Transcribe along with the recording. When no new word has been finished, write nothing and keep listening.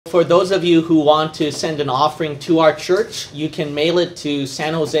for those of you who want to send an offering to our church, you can mail it to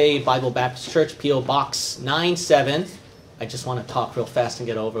San Jose Bible Baptist Church, P.O. Box 97. I just want to talk real fast and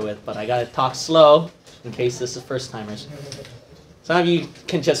get over with, but I got to talk slow in case this is first-timers. Some of you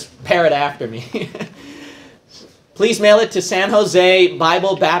can just parrot after me. Please mail it to San Jose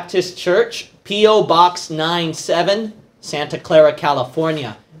Bible Baptist Church, P.O. Box 97, Santa Clara,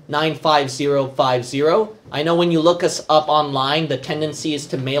 California, 95050. I know when you look us up online, the tendency is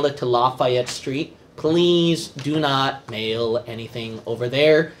to mail it to Lafayette Street. Please do not mail anything over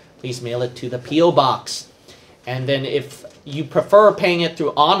there. Please mail it to the P.O. Box. And then if you prefer paying it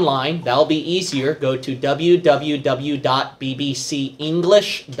through online, that'll be easier. Go to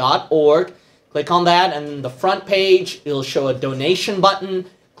www.bbcenglish.org. Click on that, and in the front page, it'll show a donation button.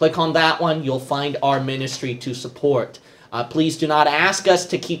 Click on that one. You'll find our ministry to support. Please do not ask us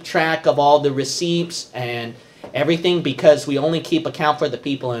to keep track of all the receipts and everything, because we only keep account for the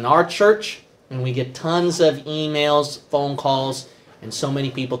people in our church, and we get tons of emails, phone calls, and so many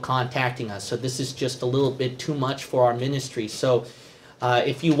people contacting us. So this is just a little bit too much for our ministry. So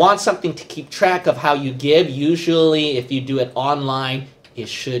if you want something to keep track of how you give, usually if you do it online, it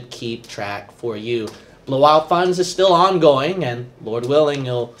should keep track for you. Blowout Funds is still ongoing, and Lord willing,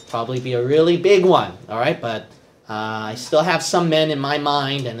 it'll probably be a really big one. All right, but I still have some men in my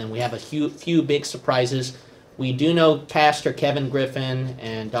mind, and then we have a few big surprises. We do know Pastor Kevin Griffin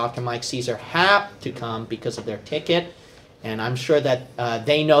and Dr. Mike Caesar have to come because of their ticket, and I'm sure that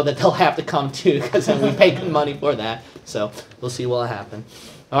they know that they'll have to come too, because then we pay good money for that. So we'll see what will happen.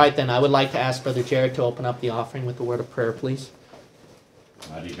 All right, then I would like to ask Brother Jared to open up the offering with a word of prayer, please.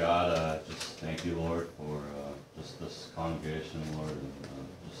 Mighty God, just thank you, Lord, for just this congregation, Lord, and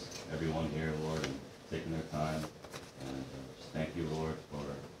just everyone here, Lord, and taking their time. And just thank you, Lord, for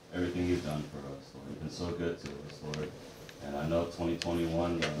everything you've done for us, Lord. You've been so good to us, Lord. And I know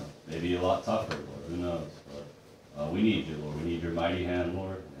 2021 may be a lot tougher, Lord. Who knows? But we need you, Lord. We need your mighty hand,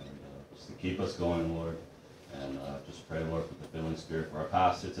 Lord, and just to keep us going, Lord. And just pray, Lord, for the filling spirit for our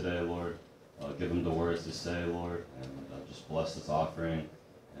pastor today, Lord. Give him the words to say, Lord, and just bless this offering,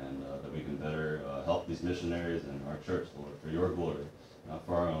 and that we can better help these missionaries and our church, Lord, for your glory, not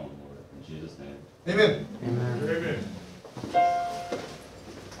for our own, Lord. In Jesus' name. Amen. Amen. Amen.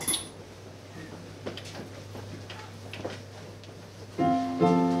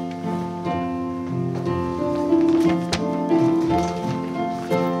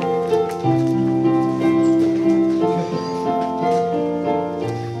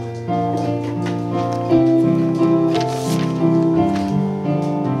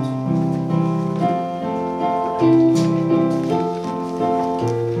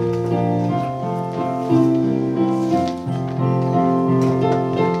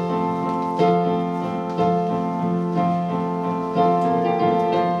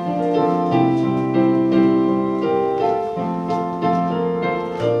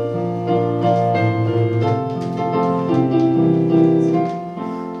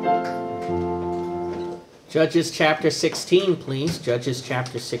 Judges chapter 16, please. Judges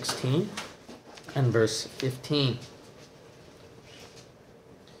chapter 16 and verse 15.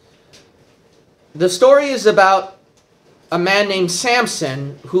 The story is about a man named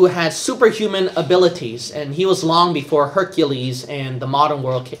Samson who had superhuman abilities, and he was long before Hercules and the modern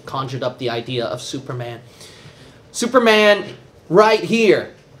world conjured up the idea of Superman. Superman, right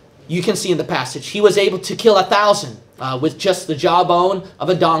here, you can see in the passage, he was able to kill 1,000. With just the jawbone of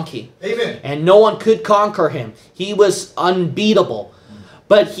a donkey. Amen. And no one could conquer him. He was unbeatable.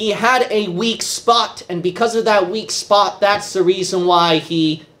 But he had a weak spot, and because of that weak spot, that's the reason why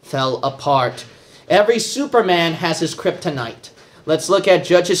he fell apart. Every Superman has his kryptonite. Let's look at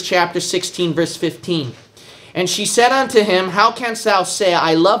Judges chapter 16, verse 15. And she said unto him, How canst thou say,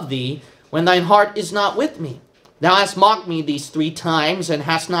 I love thee, when thine heart is not with me? Thou hast mocked me these 3 times, and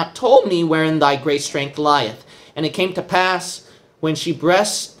hast not told me wherein thy great strength lieth. And it came to pass, when she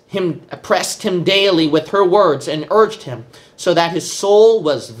pressed him daily with her words, and urged him, so that his soul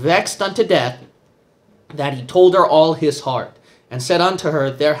was vexed unto death, that he told her all his heart, and said unto her,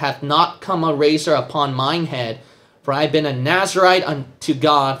 There hath not come a razor upon mine head, for I have been a Nazarite unto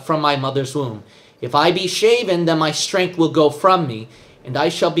God from my mother's womb. If I be shaven, then my strength will go from me, and I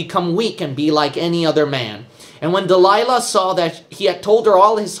shall become weak and be like any other man. And when Delilah saw that he had told her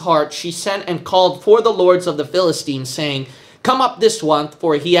all his heart, she sent and called for the lords of the Philistines, saying, Come up this one,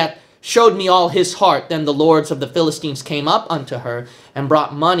 for he hath showed me all his heart. Then the lords of the Philistines came up unto her, and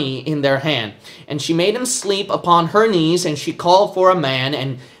brought money in their hand. And she made him sleep upon her knees, and she called for a man,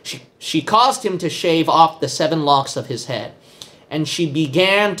 and she caused him to shave off the 7 locks of his head. And she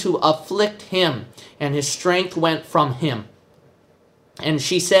began to afflict him, and his strength went from him. And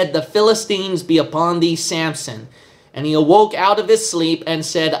she said, "The Philistines be upon thee, Samson." And he awoke out of his sleep and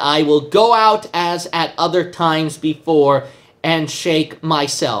said, "I will go out as at other times before and shake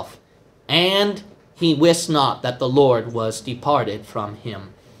myself." And he wist not that the Lord was departed from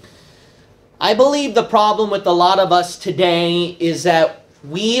him. I believe the problem with a lot of us today is that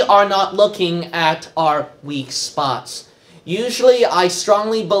we are not looking at our weak spots. Usually, I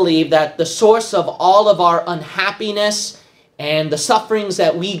strongly believe that the source of all of our unhappiness and the sufferings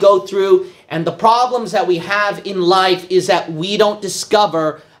that we go through and the problems that we have in life is that we don't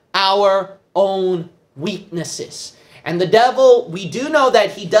discover our own weaknesses. And the devil, we do know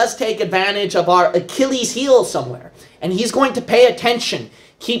that he does take advantage of our Achilles heel somewhere. And he's going to pay attention,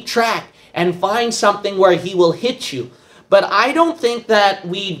 keep track, and find something where he will hit you. But I don't think that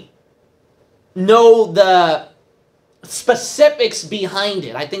we know the specifics behind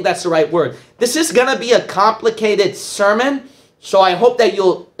it. I think that's the right word. This is going to be a complicated sermon, so I hope that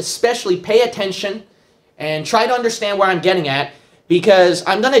you'll especially pay attention and try to understand where I'm getting at, because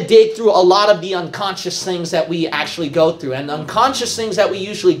I'm going to dig through a lot of the unconscious things that we actually go through. And the unconscious things that we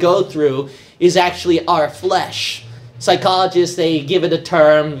usually go through is actually our flesh. Psychologists, they give it a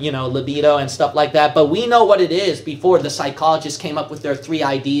term, libido and stuff like that. But we know what it is before the psychologists came up with their 3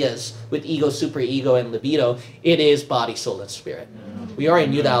 ideas with ego, superego, and libido. It is body, soul, and spirit. We already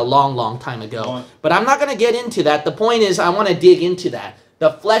knew that a long, long time ago. But I'm not going to get into that. The point is I want to dig into that.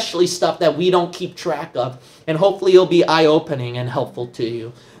 The fleshly stuff that we don't keep track of. And hopefully it'll be eye-opening and helpful to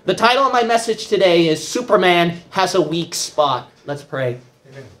you. The title of my message today is Superman Has a Weak Spot. Let's pray.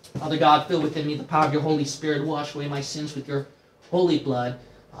 Amen. Father God, fill within me the power of your Holy Spirit. Wash away my sins with your holy blood.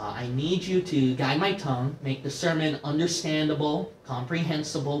 I need you to guide my tongue, make the sermon understandable,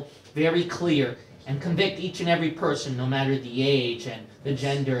 comprehensible, very clear, and convict each and every person, no matter the age and the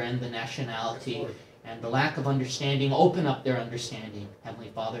gender and the nationality and the lack of understanding. Open up their understanding,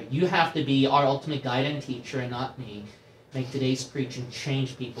 Heavenly Father. You have to be our ultimate guide and teacher and not me. Make today's preaching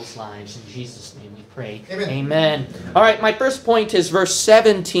change people's lives. In Jesus' name we pray. Amen. Amen. All right, my first point is verse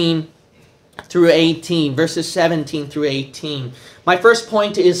 17 through 18. Verses 17 through 18. My first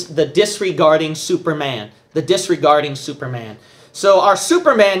point is the disregarding Superman. The disregarding Superman. So our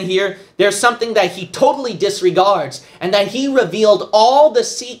Superman here, there's something that he totally disregards, and that he revealed all the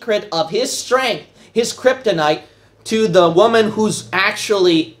secret of his strength, his kryptonite, to the woman who's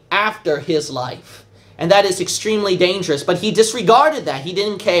actually after his life. And that is extremely dangerous. But he disregarded that. He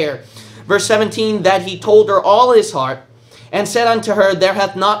didn't care. Verse 17, that he told her all his heart, and said unto her, There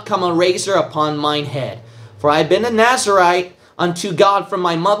hath not come a razor upon mine head, for I have been a Nazarite unto God from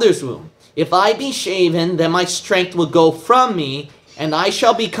my mother's womb. If I be shaven, then my strength will go from me, and I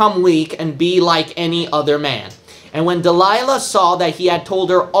shall become weak and be like any other man. And when Delilah saw that he had told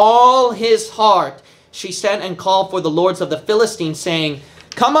her all his heart, she sent and called for the lords of the Philistines, saying,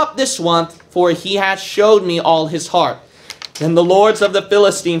 Come up this once, for he hath showed me all his heart. Then the lords of the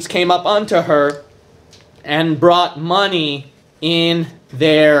Philistines came up unto her, and brought money in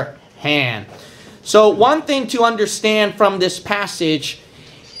their hand. So one thing to understand from this passage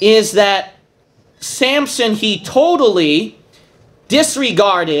is that Samson, he totally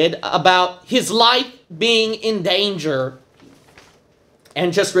disregarded about his life being in danger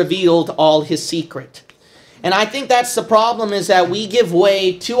and just revealed all his secret. And I think that's the problem, is that we give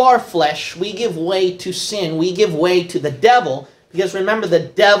way to our flesh, we give way to sin, we give way to the devil, because remember, the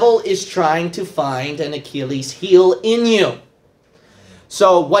devil is trying to find an Achilles heel in you.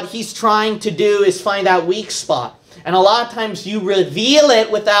 So what he's trying to do is find that weak spot. And a lot of times you reveal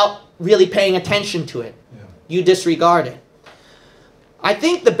it without really paying attention to it. Yeah. You disregard it. I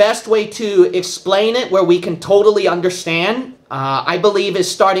think the best way to explain it, where we can totally understand, I believe,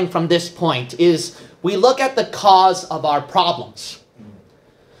 is starting from this point, is we look at the cause of our problems.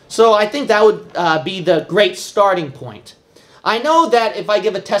 So I think that would be the great starting point. I know that if I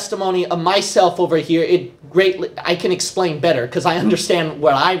give a testimony of myself over here, I can explain better because I understand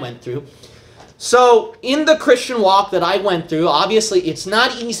what I went through. So in the Christian walk that I went through, obviously it's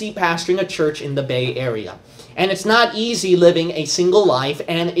not easy pastoring a church in the Bay Area. And it's not easy living a single life,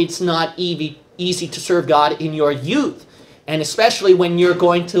 and it's not easy to serve God in your youth. And especially when you're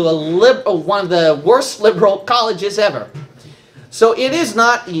going to one of the worst liberal colleges ever. So it is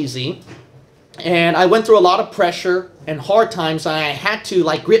not easy. And I went through a lot of pressure and hard times, and I had to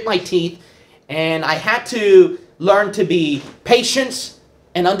grit my teeth, and I had to learn to be patient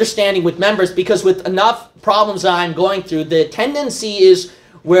and understanding with members, because with enough problems that I'm going through, the tendency is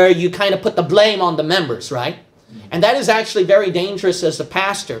where you kind of put the blame on the members, right? And that is actually very dangerous as a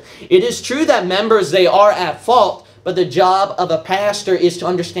pastor. It is true that members, they are at fault, but the job of a pastor is to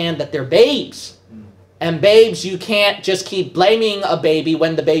understand that they're babes. And babes, you can't just keep blaming a baby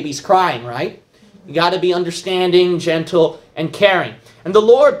when the baby's crying, right? You got to be understanding, gentle, and caring. And the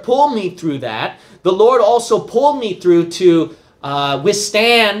Lord pulled me through that. The Lord also pulled me through to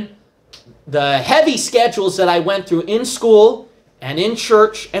withstand the heavy schedules that I went through in school and in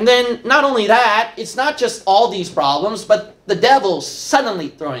church. And then not only that, it's not just all these problems, but the devil's suddenly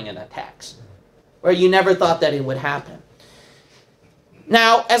throwing in attacks where you never thought that it would happen.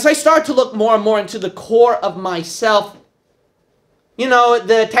 Now, as I start to look more and more into the core of myself, you know,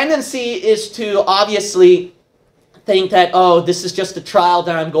 the tendency is to obviously think that, oh, this is just a trial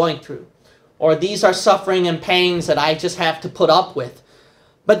that I'm going through, or these are suffering and pains that I just have to put up with.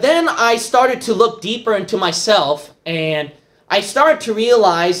 But then I started to look deeper into myself, and I started to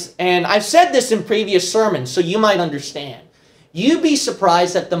realize, and I've said this in previous sermons, so you might understand. You'd be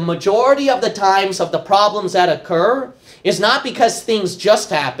surprised that the majority of the times of the problems that occur is not because things just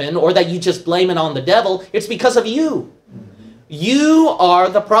happen or that you just blame it on the devil. It's because of you. You are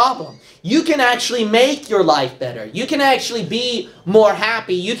the problem. You can actually make your life better. You can actually be more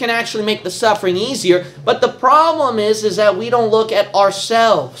happy. You can actually make the suffering easier. But the problem is that we don't look at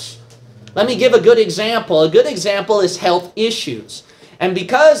ourselves. Let me give a good example. A good example is health issues. And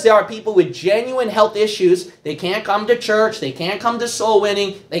because there are people with genuine health issues, they can't come to church, they can't come to soul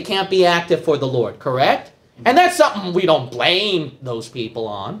winning, they can't be active for the Lord, correct? And that's something we don't blame those people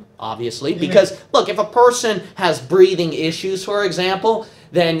on, obviously, because, look, if a person has breathing issues, for example,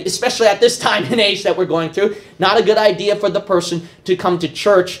 then, especially at this time and age that we're going through, not a good idea for the person to come to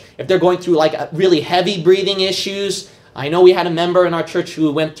church if they're going through, like, really heavy breathing issues. I know we had a member in our church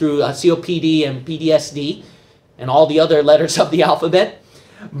who went through COPD and PTSD and all the other letters of the alphabet.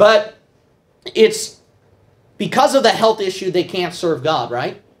 But it's because of the health issue they can't serve God,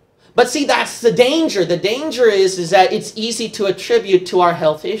 right? But see, that's the danger. The danger is that it's easy to attribute to our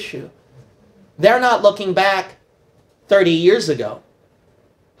health issue. They're not looking back 30 years ago.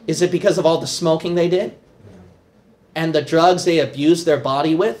 Is it because of all the smoking they did? And the drugs they abused their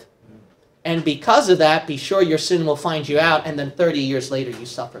body with? And because of that, be sure your sin will find you out, and then 30 years later you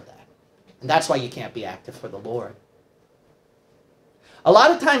suffer that. And that's why you can't be active for the Lord. A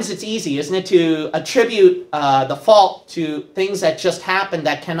lot of times it's easy, isn't it, to attribute the fault to things that just happened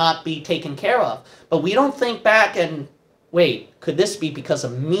that cannot be taken care of. But we don't think back and, wait, could this be because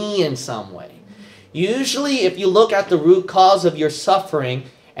of me in some way? Usually, if you look at the root cause of your suffering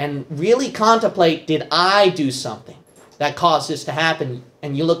and really contemplate, did I do something that caused this to happen?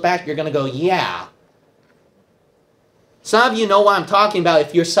 And you look back, you're going to go, yeah. Some of you know what I'm talking about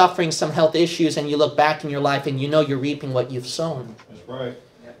if you're suffering some health issues and you look back in your life and you know you're reaping what you've sown. That's right.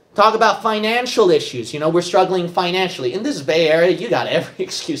 Talk about financial issues. You know, we're struggling financially. In this Bay Area, you got every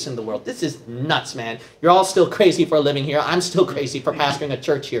excuse in the world. This is nuts, man. You're all still crazy for living here. I'm still crazy for pastoring a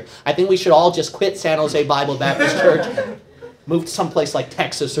church here. I think we should all just quit San Jose Bible Baptist Church, move to someplace like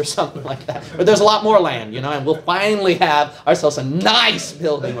Texas or something like that. But there's a lot more land, you know, and we'll finally have ourselves a nice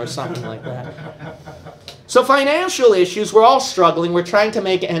building or something like that. So financial issues, we're all struggling. We're trying to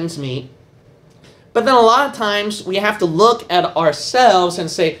make ends meet. But then a lot of times we have to look at ourselves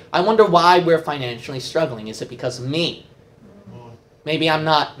and say, I wonder why we're financially struggling. Is it because of me? Maybe I'm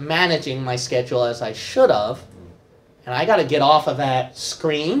not managing my schedule as I should have. And I got to get off of that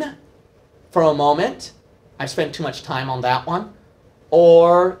screen for a moment. I've spent too much time on that one.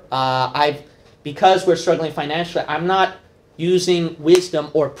 Or because we're struggling financially, I'm not using wisdom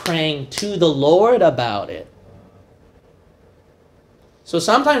or praying to the Lord about it. So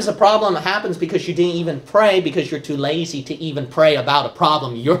sometimes the problem happens because you didn't even pray because you're too lazy to even pray about a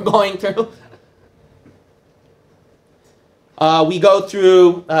problem you're going through. We go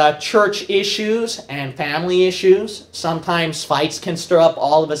through church issues and family issues. Sometimes fights can stir up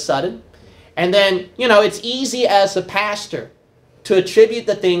all of a sudden. And then, you know, it's easy as a pastor to attribute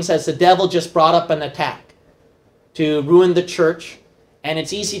the things as the devil just brought up an attack to ruin the church. And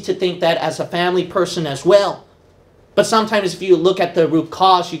it's easy to think that as a family person as well. But sometimes if you look at the root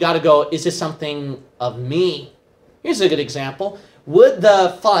cause, you got to go, is this something of me? Here's a good example. Would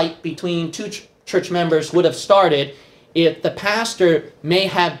the fight between two church members would have started if the pastor may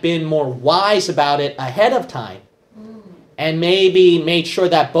have been more wise about it ahead of time and maybe made sure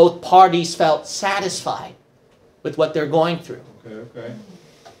that both parties felt satisfied with what they're going through? Okay.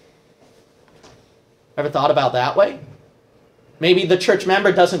 Ever thought about that way? Maybe the church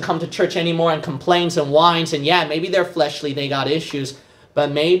member doesn't come to church anymore and complains and whines, and yeah, maybe they're fleshly, they got issues,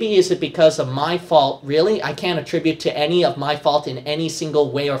 but maybe is it because of my fault? Really? I can't attribute to any of my fault in any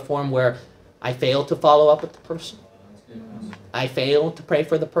single way or form where I failed to follow up with the person. I failed to pray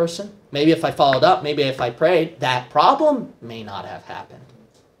for the person. Maybe if I followed up, maybe if I prayed, that problem may not have happened.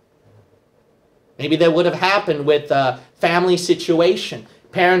 Maybe that would have happened with a family situation,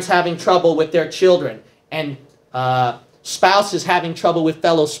 parents having trouble with their children, and spouses having trouble with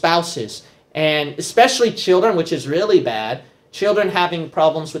fellow spouses, and especially children, which is really bad, children having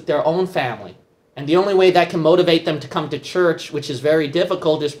problems with their own family. And the only way that can motivate them to come to church, which is very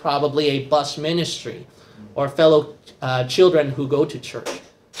difficult, is probably a bus ministry or fellow children who go to church.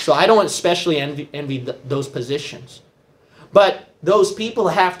 So I don't especially envy those positions. But those people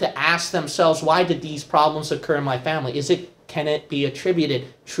have to ask themselves, why did these problems occur in my family? Can it be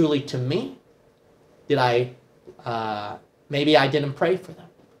attributed truly to me? Maybe I didn't pray for them.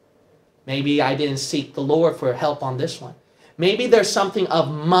 Maybe I didn't seek the Lord for help on this one. Maybe there's something of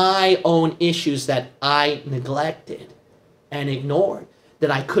my own issues that I neglected and ignored,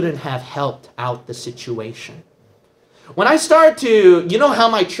 that I couldn't have helped out the situation. When I started to, you know how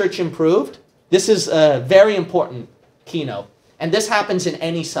my church improved? This is a very important keynote. And this happens in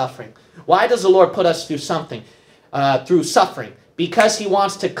any suffering. Why does the Lord put us through something? Through suffering. Because He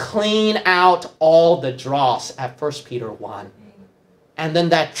wants to clean out all the dross at 1 Peter 1. And then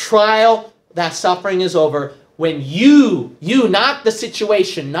that trial, that suffering is over when you, not the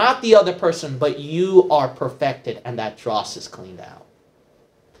situation, not the other person, but you are perfected and that dross is cleaned out.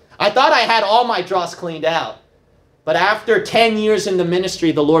 I thought I had all my dross cleaned out. But after 10 years in the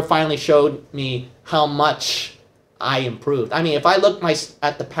ministry, the Lord finally showed me how much I improved. I mean, if I look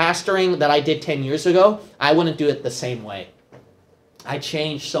at the pastoring that I did 10 years ago, I wouldn't do it the same way. I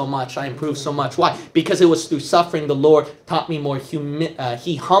changed so much. I improved so much. Why? Because it was through suffering the Lord taught me more.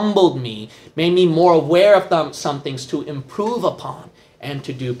 He humbled me, made me more aware of some things to improve upon and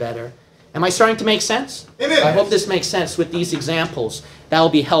to do better. Am I starting to make sense? Amen. I hope this makes sense with these examples. That will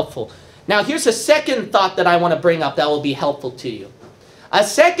be helpful. Now, here's a second thought that I want to bring up that will be helpful to you. A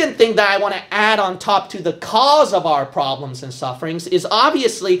second thing that I want to add on top to the cause of our problems and sufferings is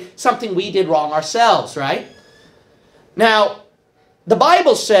obviously something we did wrong ourselves, right? Now, the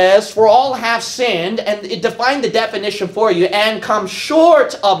Bible says, for all have sinned, and it defined the definition for you, and come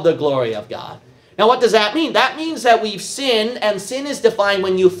short of the glory of God. Now, what does that mean? That means that we've sinned, and sin is defined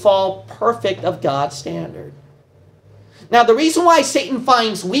when you fall perfect of God's standard. Now, the reason why Satan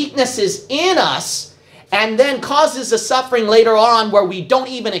finds weaknesses in us and then causes a suffering later on where we don't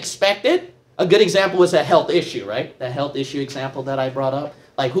even expect it, a good example was a health issue, right? The health issue example that I brought up.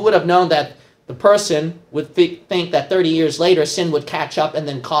 Like, who would have known that the person would think that 30 years later sin would catch up and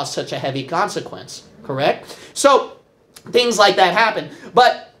then cause such a heavy consequence, correct? So, things like that happen.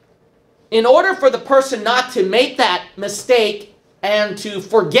 But in order for the person not to make that mistake and to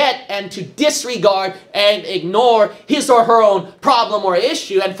forget and to disregard and ignore his or her own problem or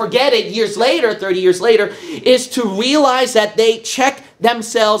issue and forget it years later, 30 years later, is to realize that they check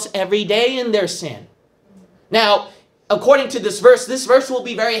themselves every day in their sin. Now, according to this verse will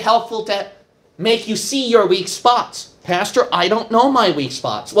be very helpful to make you see your weak spots. Pastor, I don't know my weak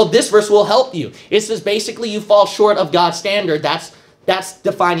spots. Well, this verse will help you. It says basically you fall short of God's standard. That's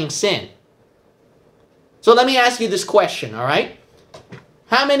defining sin. So let me ask you this question, all right?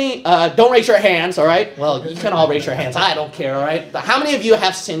 How many, don't raise your hands, all right? Well, you can all raise your hands. I don't care, all right? But how many of you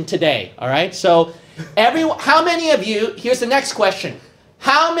have sinned today, all right? So, how many of you, here's the next question.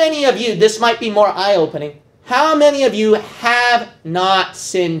 How many of you, this might be more eye-opening, how many of you have not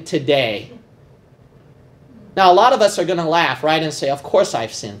sinned today? Now, a lot of us are going to laugh, right, and say, of course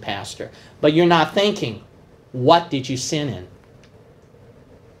I've sinned, Pastor. But you're not thinking, what did you sin in?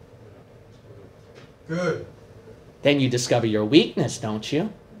 Good. Then you discover your weakness, don't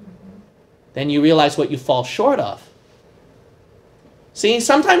you? Then you realize what you fall short of. See,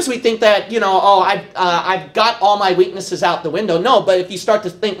 sometimes we think that, I've got all my weaknesses out the window. No, but if you start to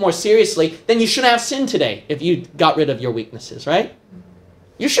think more seriously, then you shouldn't have sinned today if you got rid of your weaknesses, right?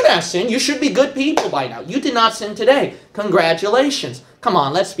 You should have sinned. You should be good people by now. You did not sin today. Congratulations. Come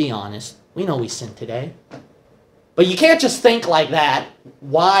on, let's be honest. We know we sinned today. But you can't just think like that.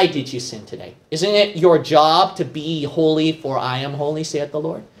 Why did you sin today? Isn't it your job to be holy, for I am holy, saith the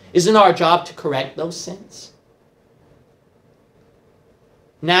Lord? Isn't our job to correct those sins?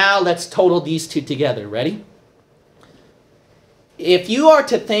 Now let's total these two together. Ready? If you are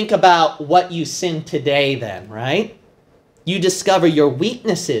to think about what you sinned today then, right? You discover your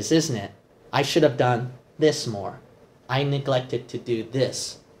weaknesses, isn't it? I should have done this more. I neglected to do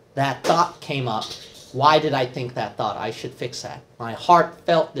this. That thought came up. Why did I think that thought? I should fix that. My heart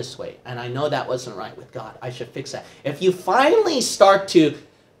felt this way, and I know that wasn't right with God. I should fix that. If you finally start to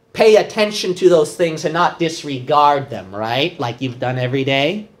pay attention to those things and not disregard them, right? Like you've done every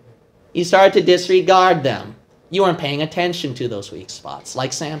day, you start to disregard them. You weren't paying attention to those weak spots,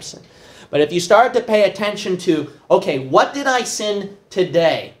 like Samson. But if you start to pay attention to, okay, what did I sin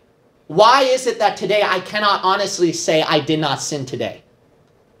today? Why is it that today I cannot honestly say I did not sin today?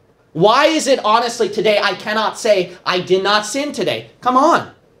 Why is it honestly today I cannot say I did not sin today? Come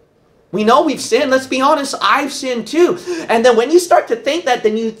on. We know we've sinned. Let's be honest. I've sinned too. And then when you start to think that,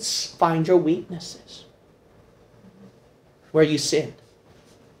 then you find your weaknesses where you sinned.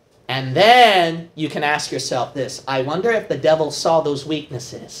 And then you can ask yourself this. I wonder if the devil saw those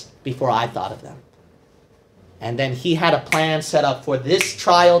weaknesses before I thought of them. And then he had a plan set up for this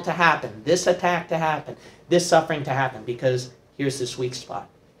trial to happen, this attack to happen, this suffering to happen, because here's this weak spot.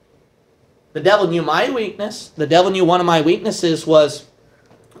 The devil knew my weakness. The devil knew one of my weaknesses was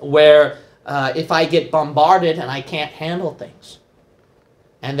where if I get bombarded and I can't handle things.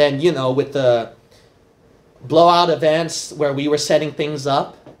 And then, you know, with the blowout events where we were setting things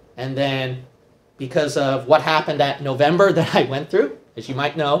up, and then because of what happened at November that I went through, as you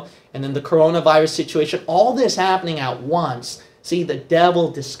might know, and then the coronavirus situation, all this happening at once, see, the devil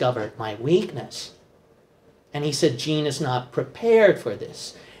discovered my weakness. And he said, Gene is not prepared for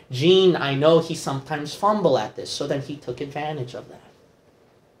this. Gene, I know he sometimes fumble at this. So then he took advantage of that.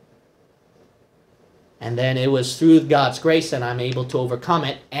 And then it was through God's grace that I'm able to overcome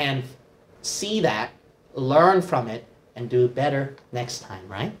it and see that, learn from it, and do better next time,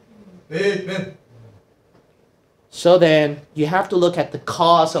 right? Amen. So then you have to look at the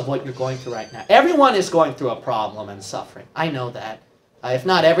cause of what you're going through right now. Everyone is going through a problem and suffering. I know that. If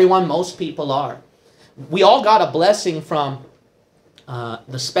not everyone, most people are. We all got a blessing from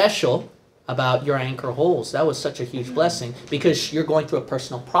the special about your anchor holes. That was such a huge blessing because you're going through a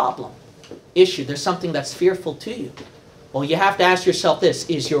personal problem, issue. There's something that's fearful to you. Well, you have to ask yourself this.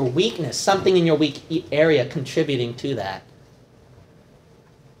 Is your weakness, something in your weak area, contributing to that?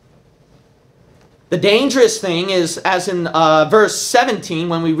 The dangerous thing is, as in verse 17,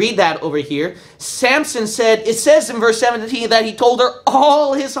 when we read that over here, Samson said, it says in verse 17 that he told her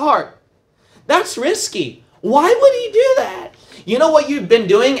all his heart. That's risky. Why would he do that? You know what you've been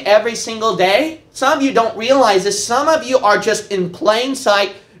doing every single day? Some of you don't realize this. Some of you are just in plain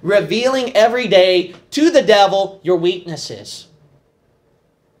sight, revealing every day to the devil your weaknesses.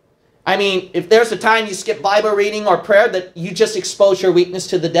 I mean, if there's a time you skip Bible reading or prayer, that you just expose your weakness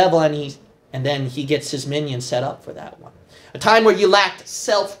to the devil, and then he gets his minions set up for that one. A time where you lacked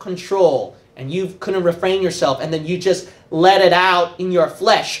self-control and you couldn't refrain yourself, and then you just let it out in your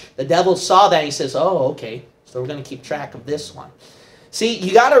flesh. The devil saw that and he says, oh, okay, so we're going to keep track of this one. See,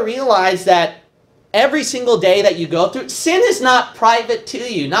 you got to realize that every single day that you go through, sin is not private to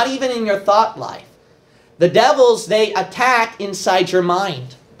you, not even in your thought life. The devils, they attack inside your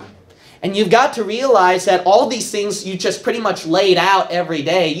mind. And you've got to realize that all these things you just pretty much laid out every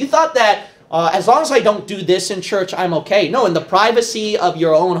day. You thought that as long as I don't do this in church, I'm okay. No, in the privacy of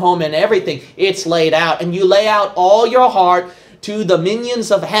your own home and everything, it's laid out. And you lay out all your heart to the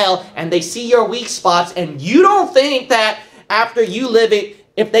minions of hell, and they see your weak spots, and you don't think that after you live it,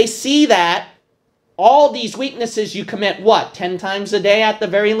 if they see that, all these weaknesses you commit, what, 10 times a day at the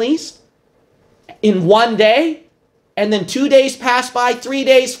very least? In one day? And then 2 days pass by, 3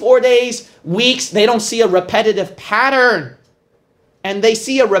 days, 4 days, weeks, they don't see a repetitive pattern. And they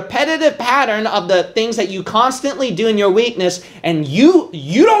see a repetitive pattern of the things that you constantly do in your weakness, and you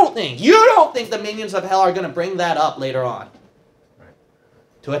don't think the minions of hell are going to bring that up later on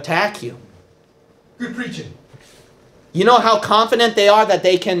to attack you. Good preaching. You know how confident they are that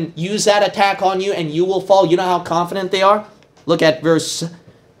they can use that attack on you and you will fall? You know how confident they are? Look at verse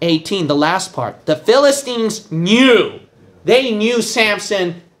 18, the last part. The Philistines knew. They knew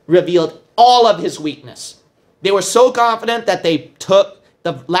Samson revealed all of his weakness. They were so confident that they took,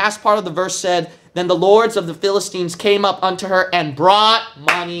 the last part of the verse said, then the lords of the Philistines came up unto her and brought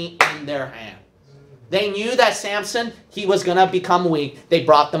money in their hand. They knew that Samson, he was going to become weak. They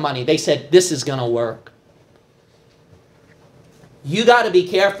brought the money. They said, this is going to work. You got to be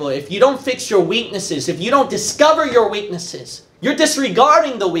careful. If you don't fix your weaknesses, if you don't discover your weaknesses, you're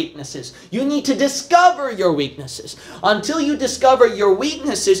disregarding the weaknesses. You need to discover your weaknesses. Until you discover your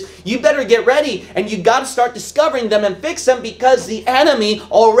weaknesses, you better get ready, and you got to start discovering them and fix them, because the enemy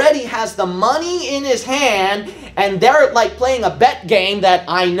already has the money in his hand, and they're like playing a bet game that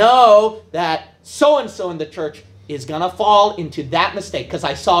I know that so-and-so in the church is going to fall into that mistake, because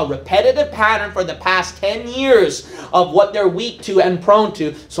I saw a repetitive pattern for the past 10 years of what they're weak to and prone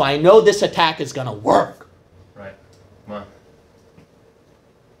to, so I know this attack is going to work. Right. Come on.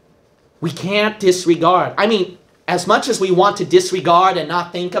 We can't disregard. I mean, as much as we want to disregard and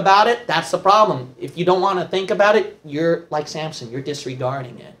not think about it, that's the problem. If you don't want to think about it, you're like Samson, you're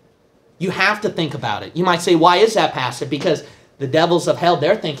disregarding it. You have to think about it. You might say, why is that, Pastor? Because the devils of hell,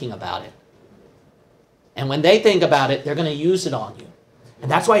 they're thinking about it. And when they think about it, they're going to use it on you. And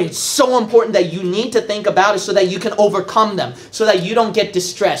that's why it's so important that you need to think about it so that you can overcome them. So that you don't get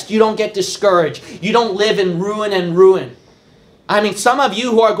distressed. You don't get discouraged. You don't live in ruin and ruin. I mean, some of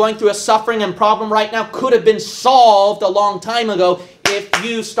you who are going through a suffering and problem right now could have been solved a long time ago if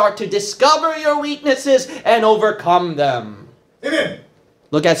you start to discover your weaknesses and overcome them. Amen.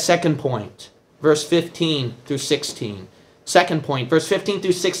 Look at second point, verse 15 through 16. Second point, verse 15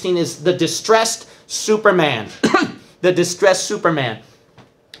 through 16 is the distressed Superman. The distressed Superman.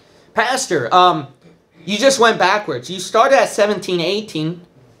 Pastor, you just went backwards. You started at 17, 18.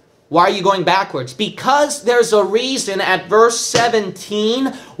 Why are you going backwards? Because there's a reason at verse 17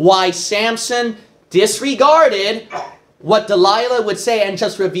 why Samson disregarded what Delilah would say and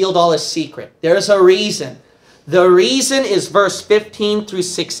just revealed all his secret. There's a reason. The reason is verse 15 through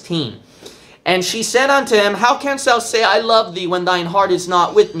 16. And she said unto him, How canst thou say, I love thee, when thine heart is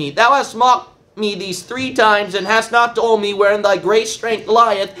not with me? Thou hast mocked me these 3 times, and hast not told me wherein thy great strength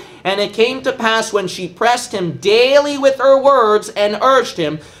lieth. And it came to pass, when she pressed him daily with her words, and urged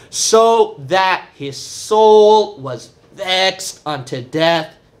him, so that his soul was vexed unto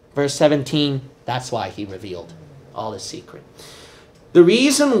death. Verse 17, that's why he revealed all his secret. The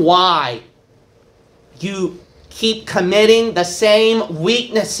reason why you keep committing the same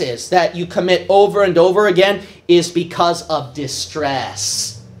weaknesses that you commit over and over again is because of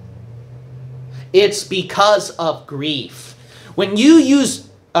distress. It's because of grief. When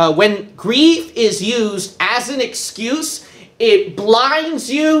grief is used as an excuse, it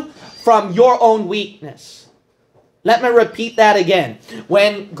blinds you from your own weakness. Let me repeat that again.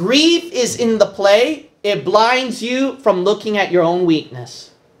 When grief is in the play, it blinds you from looking at your own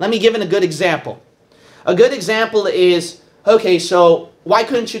weakness. Let me give it a good example. A good example is, okay, so why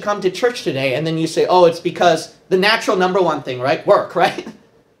couldn't you come to church today? And then you say, oh, it's because the natural number one thing, right? Work, right?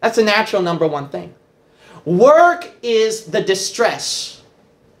 That's the natural number one thing. Work is the distress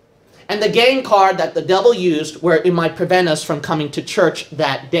and the game card that the devil used where it might prevent us from coming to church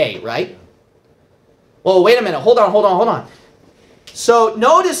that day, right? Well, wait a minute. Hold on. So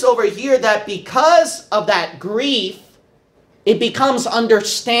notice over here that because of that grief, it becomes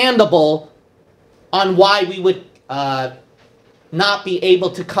understandable on why we would not be able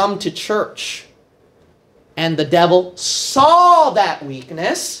to come to church. And the devil saw that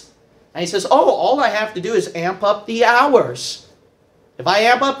weakness, and he says, oh, all I have to do is amp up the hours. If I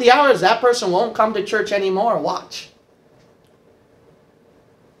amp up the hours, that person won't come to church anymore. Watch.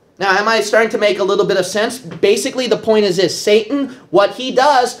 Now, am I starting to make a little bit of sense? Basically, the point is this. Satan, what he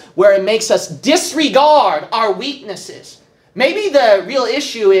does, where it makes us disregard our weaknesses. Maybe the real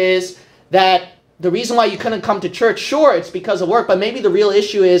issue is that the reason why you couldn't come to church, sure, it's because of work, but maybe the real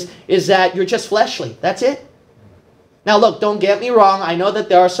issue is that you're just fleshly. That's it. Now, look, don't get me wrong. I know that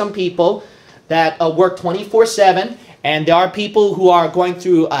there are some people that work 24/7, and there are people who are going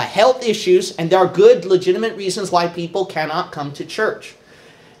through health issues, and there are good, legitimate reasons why people cannot come to church.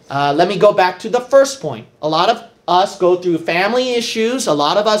 Let me go back to the first point. A lot of us go through family issues. A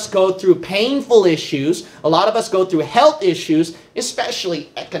lot of us go through painful issues. A lot of us go through health issues, especially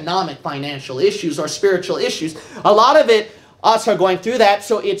economic, financial issues or spiritual issues. A lot of it, us are going through that,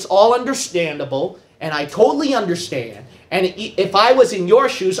 so it's all understandable, and I totally understand. And if I was in your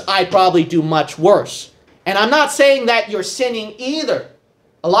shoes, I'd probably do much worse. And I'm not saying that you're sinning either.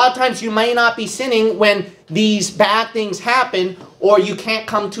 A lot of times you may not be sinning when these bad things happen, or you can't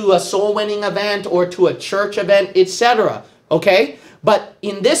come to a soul-winning event or to a church event, etc. Okay? But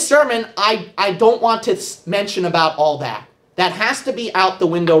in this sermon, I don't want to mention about all that. That has to be out the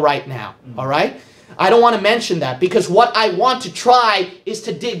window right now. All right? I don't want to mention that, because what I want to try is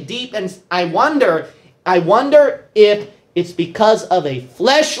to dig deep, and I wonder if it's because of a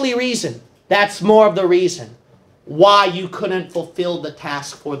fleshly reason. That's more of the reason why you couldn't fulfill the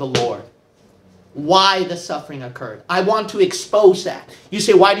task for the Lord. Why the suffering occurred. I want to expose that. You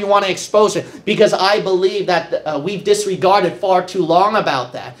say, why do you want to expose it? Because I believe that we've disregarded far too long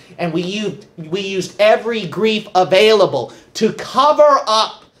about that. And we used every grief available to cover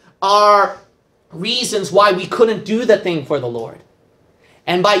up our reasons why we couldn't do the thing for the Lord.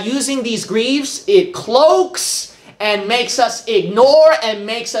 And by using these griefs, it cloaks and makes us ignore and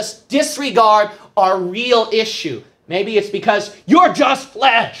makes us disregard our real issue. Maybe it's because you're just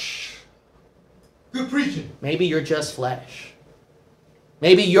flesh. Good preaching. Maybe you're just flesh.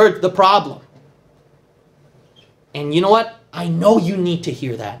 Maybe you're the problem. And you know what? I know you need to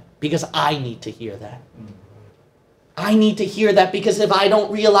hear that, because I need to hear that. I need to hear that, because if I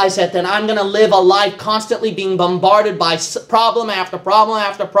don't realize that, then I'm going to live a life constantly being bombarded by problem after problem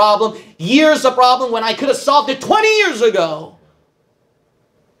after problem, years of problem, when I could have solved it 20 years ago.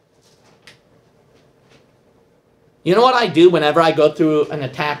 You know what I do whenever I go through an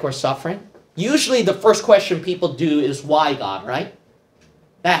attack or suffering? Usually the first question people do is, why, God, right?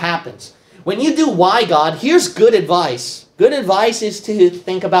 That happens. When you do why, God, here's good advice. Good advice is to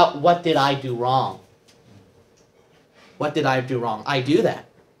think about, what did I do wrong? What did I do wrong? I do that.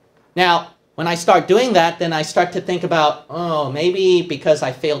 Now, when I start doing that, then I start to think about, oh, maybe because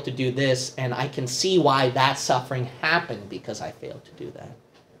I failed to do this, and I can see why that suffering happened because I failed to do that.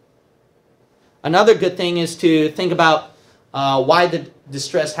 Another good thing is to think about why the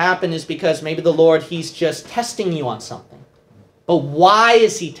distress happened is because maybe the Lord, He's just testing you on something. But why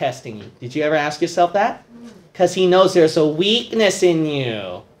is He testing you? Did you ever ask yourself that? Because He knows there's a weakness in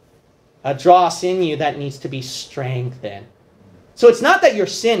you, a dross in you that needs to be strengthened. So it's not that you're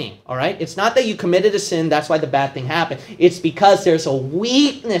sinning, all right? It's not that you committed a sin, that's why the bad thing happened. It's because there's a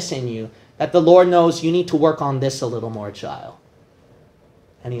weakness in you that the Lord knows you need to work on this a little more, child.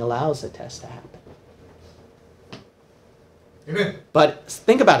 And He allows the test to happen. Amen. But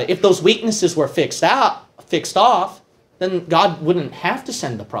think about it. If those weaknesses were fixed off, then God wouldn't have to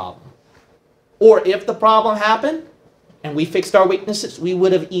send the problem. Or if the problem happened and we fixed our weaknesses, we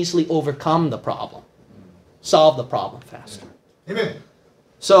would have easily overcome the problem, solved the problem faster. Amen.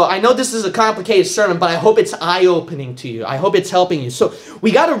 So I know this is a complicated sermon, but I hope it's eye-opening to you. I hope it's helping you. So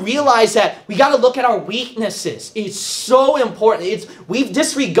we got to realize that we got to look at our weaknesses. It's so important. We've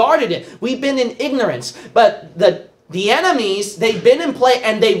disregarded it. We've been in ignorance. But the enemies, they've been in play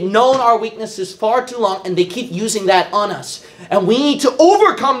and they've known our weaknesses far too long, and they keep using that on us. And we need to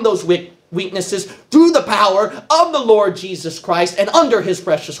overcome those weaknesses through the power of the Lord Jesus Christ and under His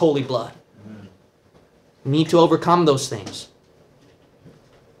precious holy blood. We need to overcome those things.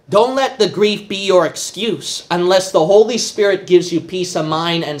 Don't let the grief be your excuse unless the Holy Spirit gives you peace of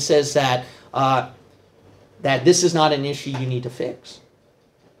mind and says that, that this is not an issue you need to fix.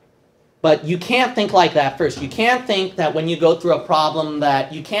 But you can't think like that first. You can't think that when you go through a problem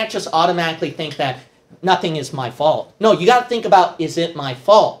that you can't just automatically think that nothing is my fault. No, you got to think about, is it my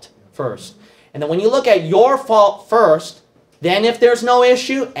fault first? And then when you look at your fault first, then if there's no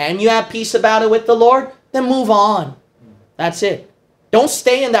issue and you have peace about it with the Lord, then move on. That's it. Don't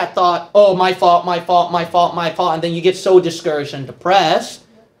stay in that thought, oh, my fault, my fault, my fault, my fault, and then you get so discouraged and depressed.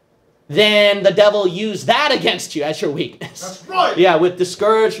 Then the devil used that against you as your weakness. That's right. Yeah, with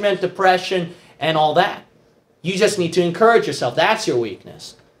discouragement, depression, and all that. You just need to encourage yourself. That's your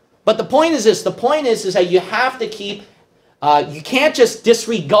weakness. But the point is this. The point is that you have to keep, you can't just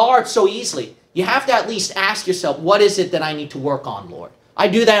disregard so easily. You have to at least ask yourself, what is it that I need to work on, Lord? I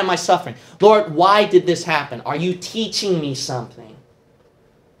do that in my suffering. Lord, why did this happen? Are you teaching me something?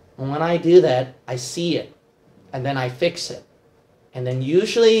 And when I do that, I see it. And then I fix it. And then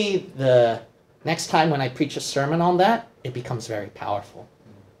usually the next time when I preach a sermon on that, it becomes very powerful.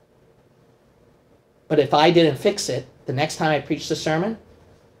 But if I didn't fix it, the next time I preached the sermon,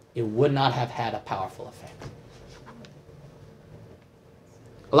 it would not have had a powerful effect.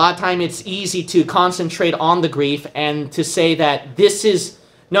 A lot of time it's easy to concentrate on the grief and to say that this is,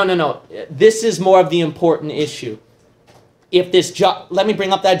 no, this is more of the important issue. If this job, let me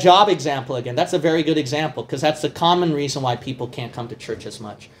bring up that job example again. That's a very good example because that's the common reason why people can't come to church as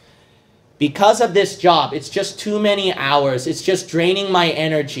much. Because of this job, it's just too many hours. It's just draining my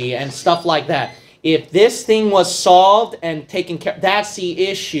energy and stuff like that. If this thing was solved and taken care of, that's the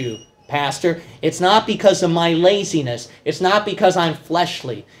issue, Pastor. It's not because of my laziness. It's not because I'm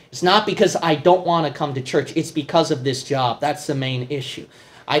fleshly. It's not because I don't want to come to church. It's because of this job. That's the main issue.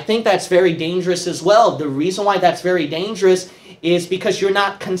 I think that's very dangerous as well. The reason why that's very dangerous is because you're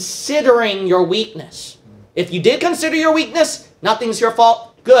not considering your weakness. If you did consider your weakness, nothing's your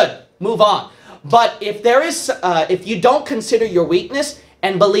fault. Good, move on. But if if you don't consider your weakness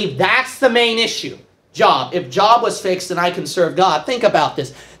and believe that's the main issue, job. If job was fixed and I can serve God, think about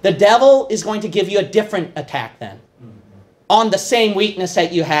this. The devil is going to give you a different attack then on the same weakness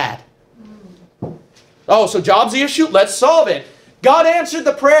that you had. Oh, so job's the issue? Let's solve it. God answered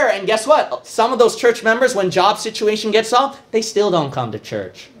the prayer, and guess what? Some of those church members, when job situation gets solved, they still don't come to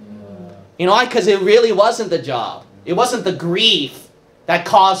church. You know why? Because it really wasn't the job. It wasn't the grief that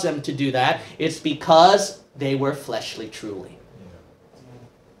caused them to do that. It's because they were fleshly truly.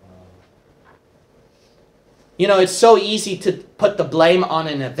 You know, it's so easy to put the blame on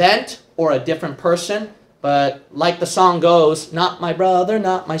an event or a different person, but like the song goes, not my brother,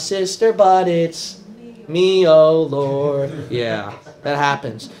 not my sister, but it's me, oh Lord. Yeah, that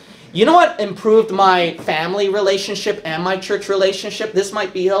happens. You know what improved my family relationship and my church relationship? This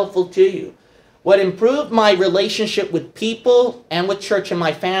might be helpful to you. What improved my relationship with people and with church and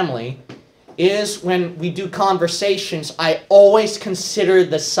my family is when we do conversations, I always consider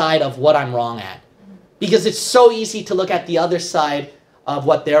the side of what I'm wrong at. Because it's so easy to look at the other side of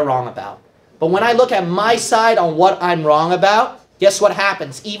what they're wrong about. But when I look at my side on what I'm wrong about, guess what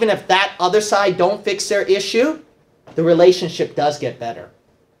happens? Even if that other side don't fix their issue, the relationship does get better.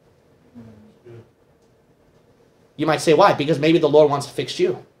 You might say, why? Because maybe the Lord wants to fix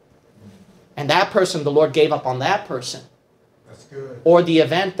you. And that person, the Lord gave up on that person. That's good. Or the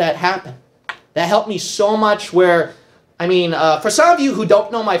event that happened. That helped me so much where, I mean, for some of you who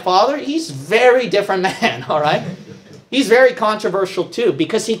don't know my father, he's a very different man, all right? He's very controversial too,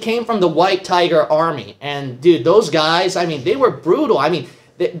 because he came from the White Tiger Army. And dude, those guys, I mean, they were brutal. I mean,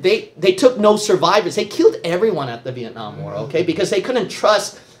 they took no survivors. They killed everyone at the Vietnam War, okay? Because they couldn't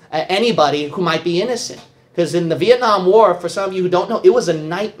trust anybody who might be innocent. Because in the Vietnam War, for some of you who don't know, it was a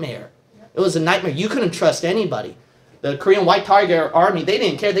nightmare. It was a nightmare. You couldn't trust anybody. The Korean White Tiger Army, they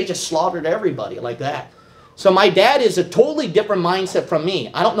didn't care. They just slaughtered everybody like that. So my dad is a totally different mindset from me.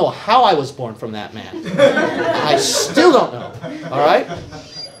 I don't know how I was born from that man. I still don't know. All right?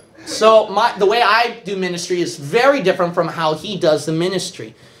 So the way I do ministry is very different from how he does the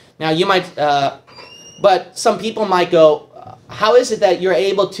ministry. Now you might, but some people might go, how is it that you're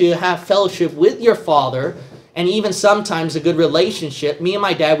able to have fellowship with your father and even sometimes a good relationship? Me and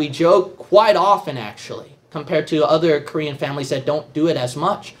my dad, we joke quite often actually, compared to other Korean families that don't do it as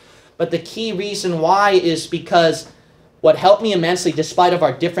much. But the key reason why is because what helped me immensely, despite of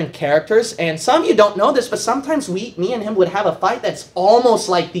our different characters, and some of you don't know this, but sometimes me and him would have a fight that's almost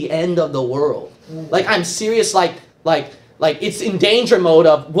like the end of the world. Like I'm serious, like it's in danger mode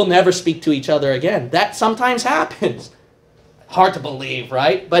of we'll never speak to each other again. That sometimes happens. Hard to believe,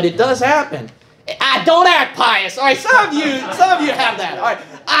 right? But it does happen. Don't act pious. All right, some of you have that. All right,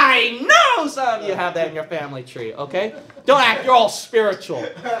 I know some of you have that in your family tree. Okay, don't act. You're all spiritual.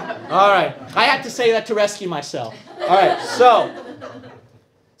 All right, I had to say that to rescue myself. All right,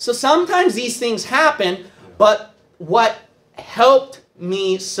 so sometimes these things happen, but what helped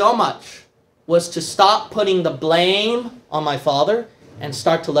me so much was to stop putting the blame on my father and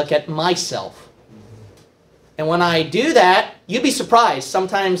start to look at myself. And when I do that, you'd be surprised.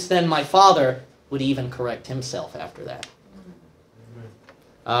 Sometimes then my father would even correct himself after that.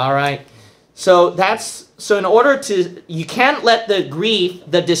 All right. So in order to, you can't let the grief,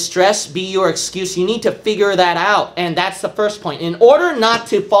 the distress be your excuse. You need to figure that out. And that's the first point. In order not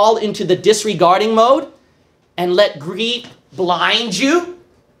to fall into the disregarding mode and let grief blind you,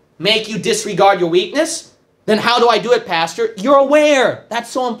 make you disregard your weakness, then how do I do it, Pastor? You're aware. That's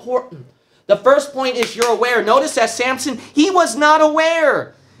so important. The first point is you're aware. Notice that Samson, he was not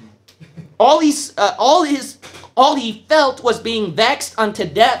aware. All he felt was being vexed unto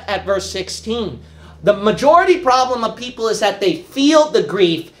death at verse 16. The majority problem of people is that they feel the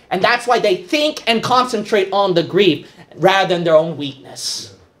grief, and that's why they think and concentrate on the grief rather than their own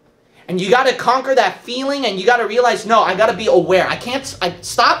weakness. And you got to conquer that feeling, and you got to realize, no, I got to be aware. I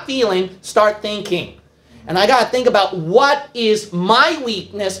stop feeling, start thinking. And I got to think about what is my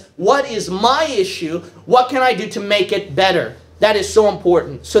weakness, what is my issue, what can I do to make it better. That is so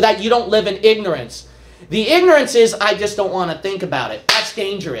important, so that you don't live in ignorance. The ignorance is, I just don't want to think about it. That's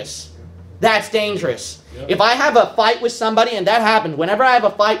dangerous. That's dangerous. Yep. If I have a fight with somebody, and that happened, whenever I have a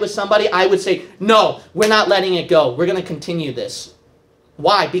fight with somebody, I would say, no, we're not letting it go. We're going to continue this.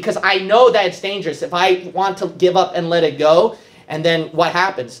 Why? Because I know that it's dangerous. If I want to give up and let it go, and then what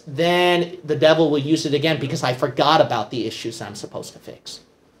happens? Then the devil will use it again because I forgot about the issues I'm supposed to fix.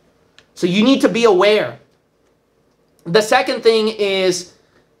 So you need to be aware. The second thing is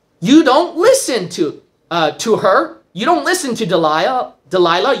you don't listen to her. You don't listen to Delilah.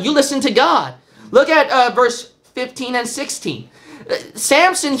 You listen to God. Look at verse 15 and 16.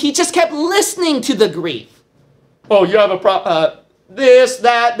 Samson, he just kept listening to the grief. Oh, you have a problem. This,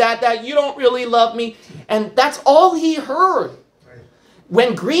 that. You don't really love me. And that's all he heard.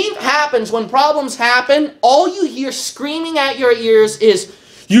 When grief happens, when problems happen, all you hear screaming at your ears is,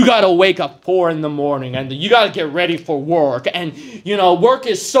 you got to wake up 4 in the morning and you got to get ready for work. And, you know, work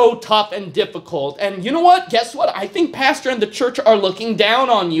is so tough and difficult. And you know what? Guess what? I think pastor and the church are looking down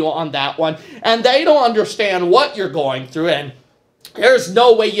on you on that one. And they don't understand what you're going through. And there's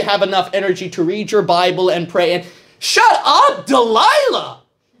no way you have enough energy to read your Bible and pray. And shut up, Delilah.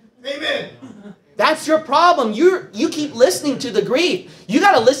 Amen. That's your problem. You keep listening to the grief. You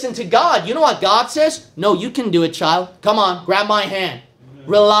got to listen to God. You know what God says? No, you can do it, child. Come on, grab my hand.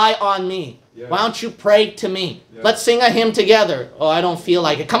 Rely on me. Yeah. Why don't you pray to me? Yeah. Let's sing a hymn together. Oh, I don't feel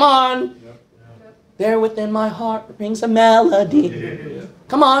like it. Come on. Yeah. There within my heart rings a melody. Yeah.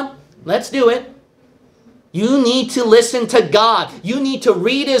 Come on. Let's do it. You need to listen to God. You need to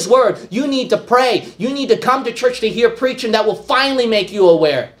read His Word. You need to pray. You need to come to church to hear preaching that will finally make you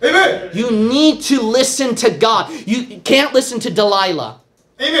aware. Amen. You need to listen to God. You can't listen to Delilah.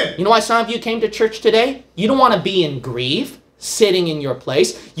 Amen. You know why some of you came to church today? You don't want to be in grief, sitting in your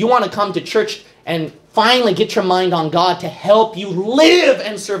place. You want to come to church and finally get your mind on God to help you live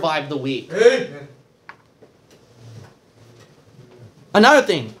and survive the week. Amen. Another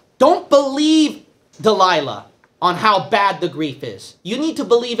thing, don't believe Delilah on how bad the grief is. You need to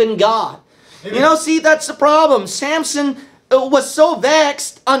believe in God. Amen. You know, see, that's the problem. Samson was so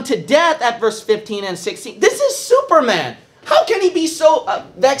vexed unto death at verse 15 and 16. This is Superman. How can he be so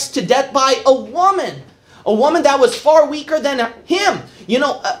vexed to death by a woman? A woman that was far weaker than him. You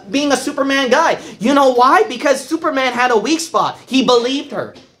know, being a Superman guy. You know why? Because Superman had a weak spot. He believed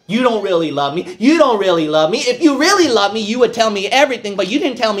her. You don't really love me. You don't really love me. If you really love me, you would tell me everything, but you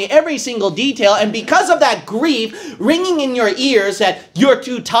didn't tell me every single detail. And because of that grief ringing in your ears that you're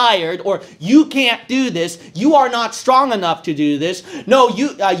too tired or you can't do this, you are not strong enough to do this. No,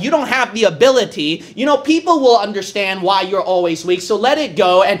 you don't have the ability. You know, people will understand why you're always weak, so let it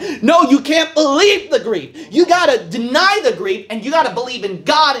go. And no, you can't believe the grief. You got to deny the grief and you got to believe in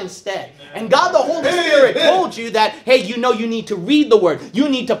God instead. And God the Holy Spirit told you that, hey, you know you need to read the Word. You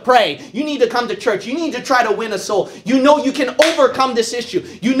need to pray. You need to come to church. You need to try to win a soul. You know you can overcome this issue.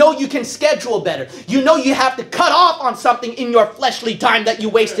 You know you can schedule better. You know you have to cut off on something in your fleshly time that you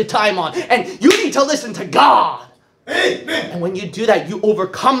wasted time on. And you need to listen to God. Amen. And when you do that, you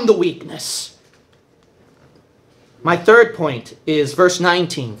overcome the weakness. My third point is verse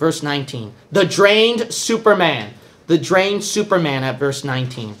 19. Verse 19. The drained Superman. The drained Superman at verse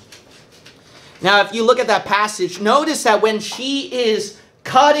 19. Now, if you look at that passage, notice that when she is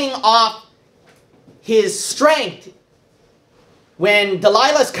cutting off his strength, when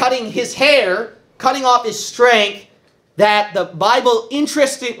Delilah's cutting his hair, cutting off his strength, that the Bible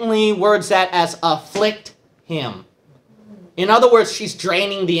interestingly words that as afflict him. In other words, she's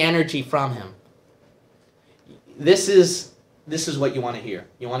draining the energy from him. This is what you want to hear.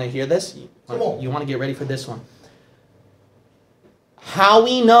 You want to hear this? You want to get ready for this one. How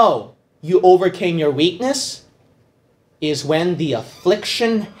we know you overcame your weakness is when the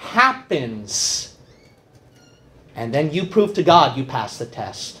affliction happens. And then you prove to God you passed the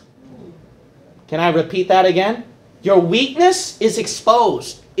test. Can I repeat that again? Your weakness is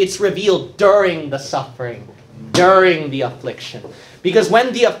exposed. It's revealed during the suffering, during the affliction. Because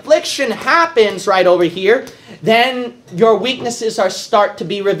when the affliction happens right over here, then your weaknesses start to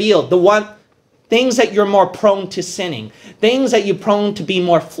be revealed. Things that you're more prone to sinning. Things that you're prone to be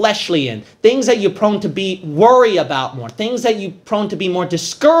more fleshly in. Things that you're prone to be worry about more. Things that you're prone to be more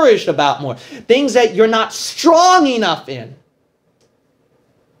discouraged about more. Things that you're not strong enough in.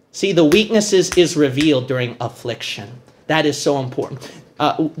 See, the weaknesses is revealed during affliction. That is so important.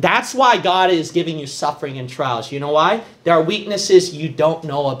 That's why God is giving you suffering and trials. You know why? There are weaknesses you don't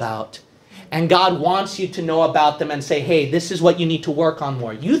know about. And God wants you to know about them and say, hey, this is what you need to work on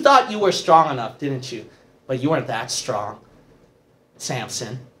more. You thought you were strong enough, didn't you? But you weren't that strong,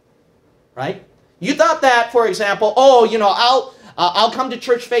 Samson. Right? You thought that, for example, oh, you know, I'll come to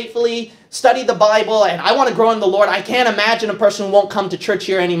church faithfully, study the Bible, and I want to grow in the Lord. I can't imagine a person who won't come to church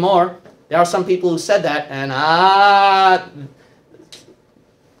here anymore. There are some people who said that, and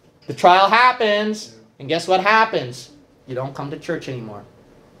the trial happens, and guess what happens? You don't come to church anymore.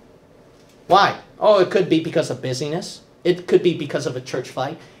 Why? Oh, it could be because of busyness. It could be because of a church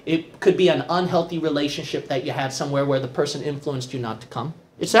fight. It could be an unhealthy relationship that you had somewhere where the person influenced you not to come,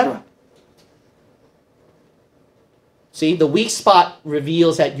 etc. See, the weak spot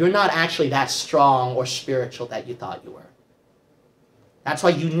reveals that you're not actually that strong or spiritual that you thought you were. That's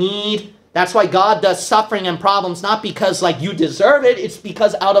why God does suffering and problems, not because like you deserve it, it's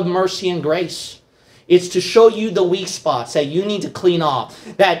because out of mercy and grace. It's to show you the weak spots that you need to clean off.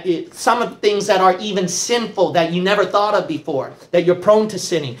 Some of the things that are even sinful that you never thought of before. That you're prone to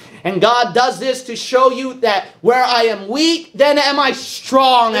sinning. And God does this to show you that where I am weak, then am I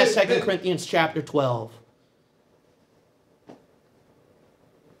strong, as 2 Corinthians chapter 12.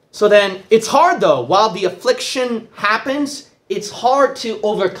 So then, it's hard though. While the affliction happens, it's hard to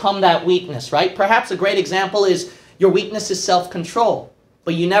overcome that weakness, right? Perhaps a great example is your weakness is self-control.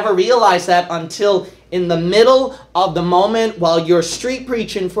 But you never realize that until in the middle of the moment while you're street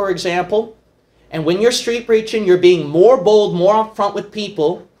preaching, for example. And when you're street preaching, you're being more bold, more upfront with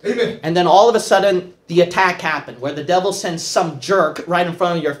people. Amen. And then all of a sudden, the attack happened, where the devil sends some jerk right in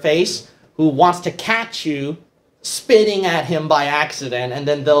front of your face who wants to catch you spitting at him by accident. And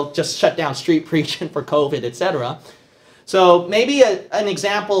then they'll just shut down street preaching for COVID, etc. So maybe an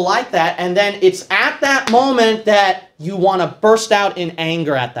example like that, and then it's at that moment that you want to burst out in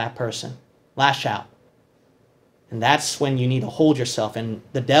anger at that person. Lash out. And that's when you need to hold yourself. And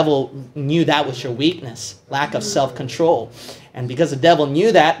the devil knew that was your weakness, lack of self-control. And because the devil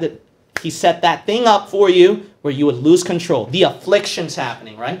knew that he set that thing up for you where you would lose control. The affliction's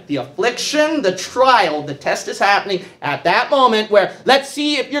happening, right? The affliction, the trial, the test is happening at that moment where let's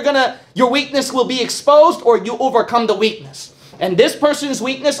see if your weakness will be exposed or you overcome the weakness. And this person's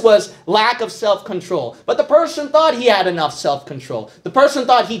weakness was lack of self-control. But the person thought he had enough self-control. The person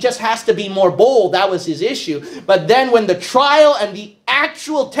thought he just has to be more bold. That was his issue. But then when the trial and the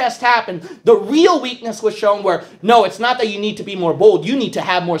actual test happened, the real weakness was shown where, no, it's not that you need to be more bold. You need to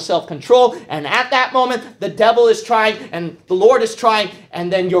have more self-control. And at that moment, the devil is trying and the Lord is trying.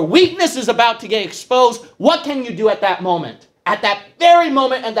 And then your weakness is about to get exposed. What can you do at that moment? At that very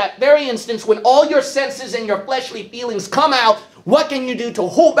moment and that very instance when all your senses and your fleshly feelings come out, what can you do to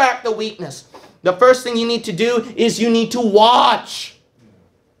hold back the weakness? The first thing you need to do is you need to watch.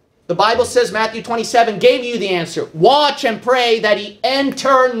 The Bible says, Matthew 27 gave you the answer. Watch and pray that ye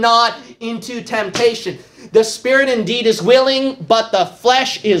enter not into temptation. The spirit indeed is willing, but the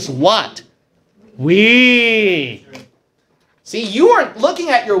flesh is what? Weak. See, you weren't looking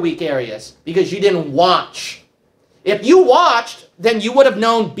at your weak areas because you didn't watch. If you watched, then you would have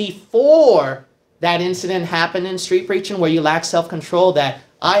known before that incident happened in street preaching where you lack self-control that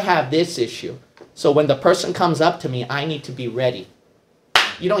I have this issue. So when the person comes up to me, I need to be ready.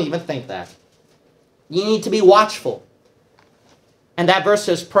 You don't even think that. You need to be watchful. And that verse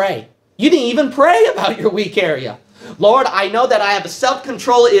says pray. You didn't even pray about your weak area. Lord, I know that I have a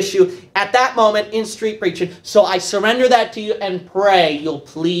self-control issue at that moment in street preaching, so I surrender that to you and pray you'll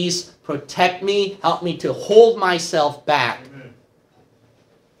please protect me, help me to hold myself back.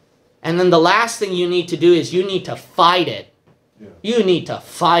 And then the last thing you need to do is you need to fight it. Yeah. You need to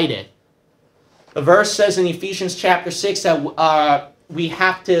fight it. The verse says in Ephesians chapter 6 that we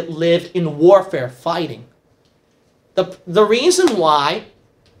have to live in warfare, fighting. The reason why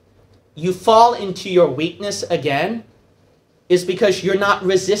you fall into your weakness again is because you're not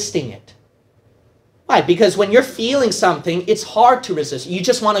resisting it. Why? Because when you're feeling something, it's hard to resist. You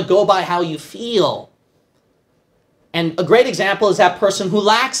just want to go by how you feel. And a great example is that person who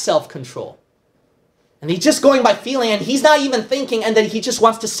lacks self-control. And he's just going by feeling and he's not even thinking and then he just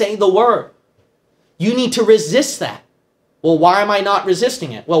wants to say the word. You need to resist that. Well, why am I not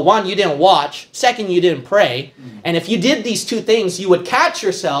resisting it? Well, one, you didn't watch. Second, you didn't pray. And if you did these two things, you would catch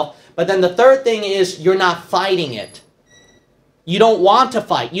yourself. But then the third thing is you're not fighting it. You don't want to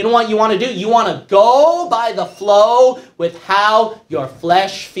fight. You know what you want to do? You want to go by the flow with how your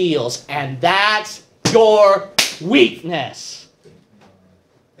flesh feels. And that's your weakness.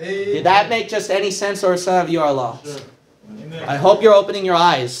 Did that make just any sense or some of you are lost? Sure. I hope you're opening your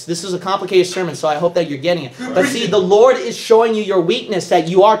eyes. This is a complicated sermon, so I hope that you're getting it. But see, the Lord is showing you your weakness, that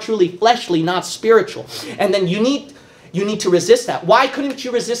you are truly fleshly, not spiritual. And then you need to resist that. Why couldn't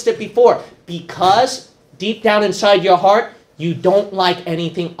you resist it before? Because deep down inside your heart, you don't like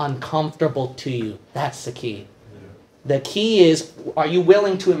anything uncomfortable to you. That's the key. The key is, are you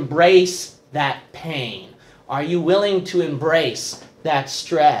willing to embrace that pain? Are you willing to embrace that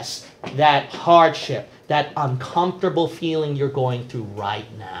stress, that hardship, that uncomfortable feeling you're going through right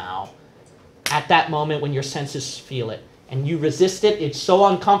now? At that moment when your senses feel it and you resist it, it's so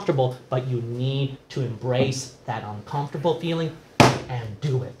uncomfortable, but you need to embrace that uncomfortable feeling and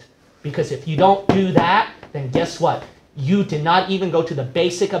do it. Because if you don't do that, then guess what? You did not even go to the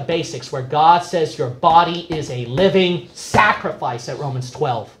basic of basics where God says your body is a living sacrifice at Romans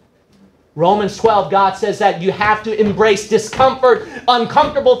 12. Romans 12, God says that you have to embrace discomfort,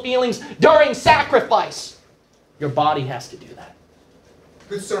 uncomfortable feelings during sacrifice. Your body has to do that.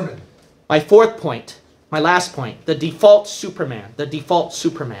 Good sermon. My fourth point, my last point, the default Superman. The default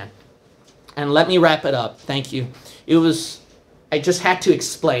Superman. And let me wrap it up. Thank you. I just had to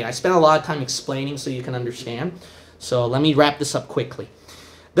explain. I spent a lot of time explaining so you can understand. So let me wrap this up quickly.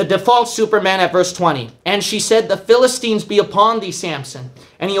 The default Superman at verse 20. And she said, the Philistines be upon thee, Samson.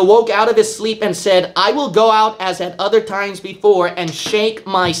 And he awoke out of his sleep and said, I will go out as at other times before and shake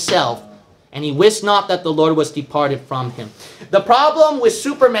myself. And he wist not that the Lord was departed from him. The problem with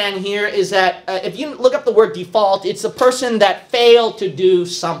Superman here is that if you look up the word default, it's a person that failed to do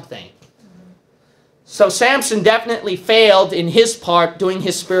something. So Samson definitely failed in his part doing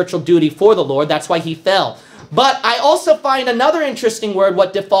his spiritual duty for the Lord. That's why he fell. But I also find another interesting word,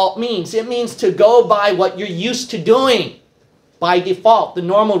 what default means. It means to go by what you're used to doing. By default, the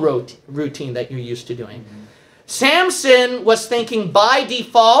normal routine that you're used to doing. Samson was thinking by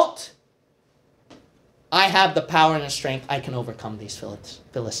default, I have the power and the strength. I can overcome these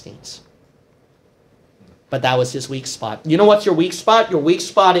Philistines. But that was his weak spot. You know what's your weak spot? Your weak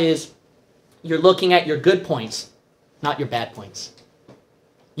spot is you're looking at your good points, not your bad points.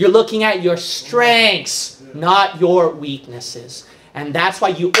 You're looking at your strengths, not your weaknesses. And that's why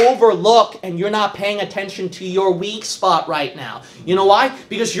you overlook and you're not paying attention to your weak spot right now. You know why?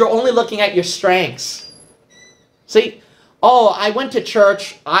 Because you're only looking at your strengths. See, oh, I went to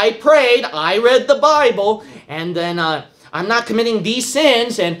church, I prayed, I read the Bible, and then I'm not committing these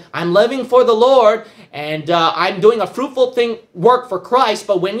sins, and I'm living for the Lord, and I'm doing a fruitful work for Christ.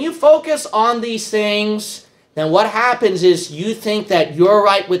 But when you focus on these things, then what happens is you think that you're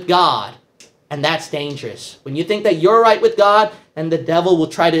right with God, and that's dangerous. When you think that you're right with God, then the devil will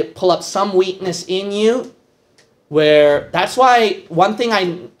try to pull up some weakness in you, where that's why one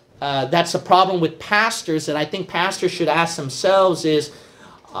thing that's a problem with pastors that I think pastors should ask themselves is,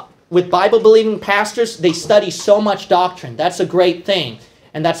 with Bible-believing pastors, they study so much doctrine. That's a great thing,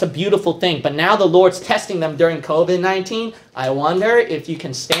 and that's a beautiful thing. But now the Lord's testing them during COVID-19. I wonder if you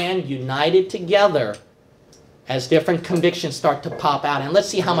can stand united together as different convictions start to pop out. And let's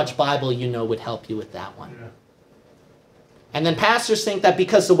see how much Bible you know would help you with that one. And then pastors think that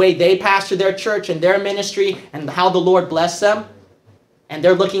because the way they pastor their church and their ministry and how the Lord bless them, and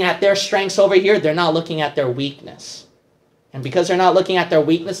they're looking at their strengths over here, they're not looking at their weakness. And because they're not looking at their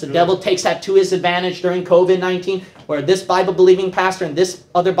weakness, the devil takes that to his advantage during COVID-19, where this Bible-believing pastor and this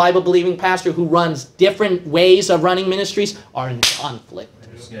other Bible-believing pastor who runs different ways of running ministries are in conflict.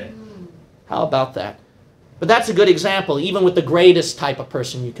 How about that? But that's a good example, even with the greatest type of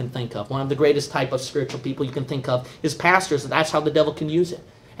person you can think of. One of the greatest type of spiritual people you can think of is pastors. That's how the devil can use it.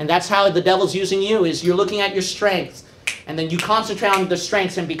 And that's how the devil's using you, is you're looking at your strengths. And then you concentrate on the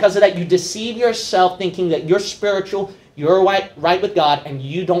strengths. And because of that, you deceive yourself thinking that you're spiritual, you're right with God, and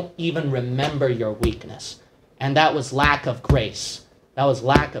you don't even remember your weakness. And that was lack of grace. That was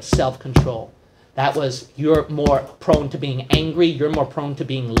lack of self-control. That was, you're more prone to being angry. You're more prone to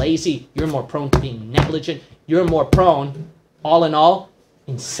being lazy. You're more prone to being negligent. You're more prone, all in all,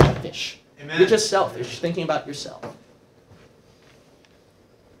 in selfish. Amen. You're just selfish, thinking about yourself.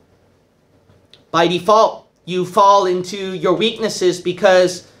 By default, you fall into your weaknesses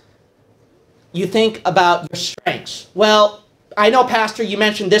because you think about your strengths. Well, I know, Pastor, you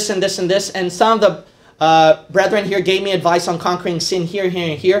mentioned this and this and this, and some of the brethren here gave me advice on conquering sin here, here,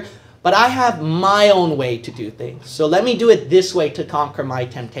 and here. But I have my own way to do things. So let me do it this way to conquer my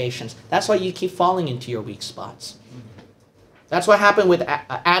temptations. That's why you keep falling into your weak spots. That's what happened with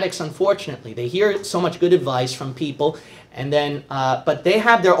addicts, unfortunately. They hear so much good advice from people, and then, but they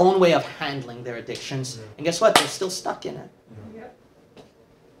have their own way of handling their addictions. And guess what? They're still stuck in it.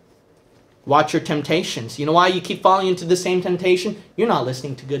 Watch your temptations. You know why you keep falling into the same temptation? You're not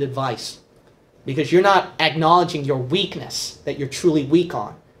listening to good advice. Because you're not acknowledging your weakness that you're truly weak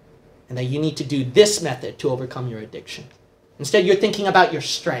on. And that you need to do this method to overcome your addiction. Instead, you're thinking about your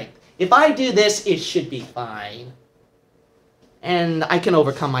strength. If I do this, it should be fine. And I can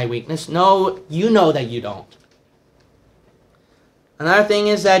overcome my weakness. No, you know that you don't. Another thing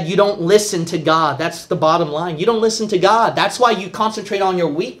is that you don't listen to God. That's the bottom line. You don't listen to God. That's why you concentrate on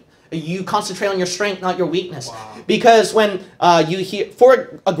your you concentrate on your strength, not your weakness. Wow. Because when you hear,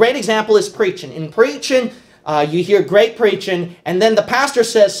 for a great example is preaching. In preaching, you hear great preaching, and then the pastor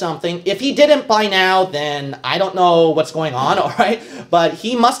says something. If he didn't by now, then I don't know what's going on, all right? But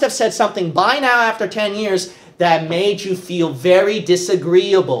he must have said something by now after 10 years that made you feel very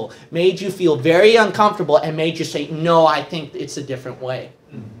disagreeable, made you feel very uncomfortable, and made you say, no, I think it's a different way.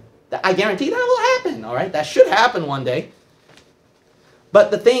 I guarantee that will happen, all right? That should happen one day. But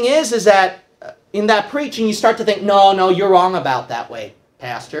the thing is that in that preaching, you start to think, no, you're wrong about that way,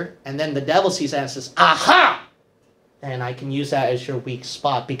 Pastor. And then the devil sees that and says, aha! And I can use that as your weak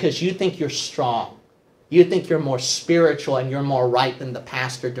spot because you think you're strong. You think you're more spiritual and you're more right than the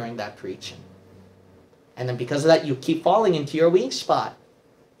pastor during that preaching. And then because of that, you keep falling into your weak spot.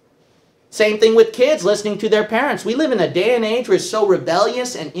 Same thing with kids listening to their parents. We live in a day and age where it's so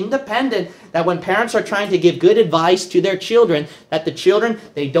rebellious and independent that when parents are trying to give good advice to their children, that the children,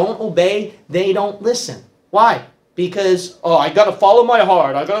 they don't obey, they don't listen. Why? Because, oh, I got to follow my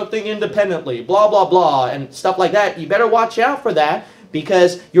heart, I got to think independently, blah, blah, blah, and stuff like that. You better watch out for that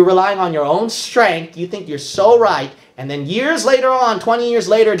because you're relying on your own strength. You think you're so right, and then years later on, 20 years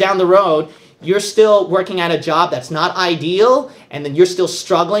later down the road, you're still working at a job that's not ideal, and then you're still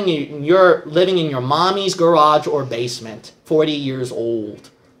struggling, and you're living in your mommy's garage or basement, 40 years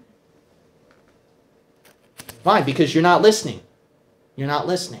old. Why? Because you're not listening. You're not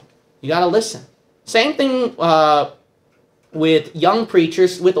listening. You got to listen. Same thing with young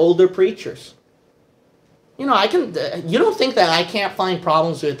preachers, with older preachers. You know, you don't think that I can't find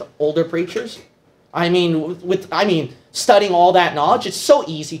problems with older preachers? I mean, studying all that knowledge, it's so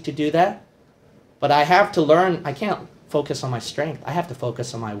easy to do that. But I have to learn, I can't focus on my strength. I have to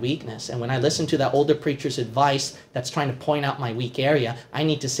focus on my weakness. And when I listen to that older preacher's advice that's trying to point out my weak area, I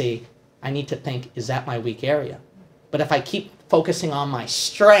need to think, is that my weak area? But if I keep focusing on my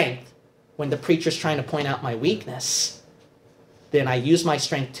strength when the preacher's trying to point out my weakness, then I use my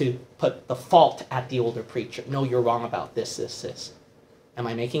strength to put the fault at the older preacher. No, you're wrong about this, this, this. Am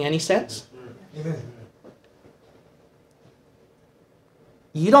I making any sense? Amen.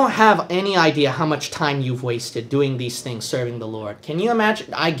 You don't have any idea how much time you've wasted doing these things, serving the Lord. Can you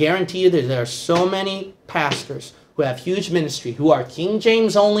imagine? I guarantee you that there are so many pastors who have huge ministry, who are King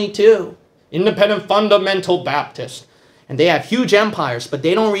James only too, independent fundamental Baptist, and they have huge empires, but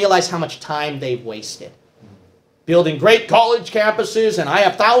they don't realize how much time they've wasted. Building great college campuses, and I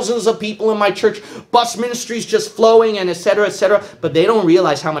have thousands of people in my church, bus ministries just flowing, and etc., etc., but they don't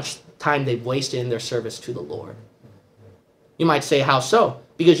realize how much time they've wasted in their service to the Lord. You might say, how so?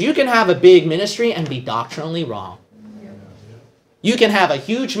 Because you can have a big ministry and be doctrinally wrong. You can have a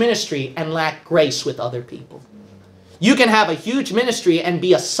huge ministry and lack grace with other people. You can have a huge ministry and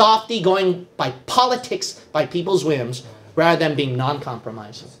be a softy going by politics, by people's whims, rather than being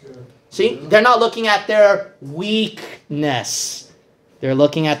non-compromising. See? They're not looking at their weakness. They're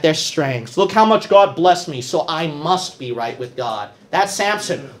looking at their strengths. Look how much God blessed me, so I must be right with God. That's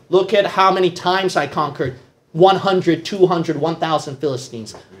Samson. Look at how many times I conquered 100, 200, 1,000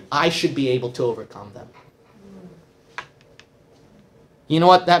 Philistines. I should be able to overcome them. You know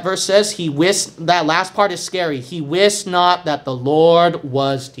what that verse says? That last part is scary. He wist not that the Lord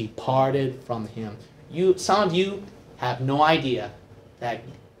was departed from him. Some of you have no idea that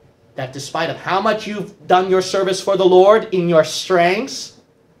despite of how much you've done your service for the Lord in your strengths,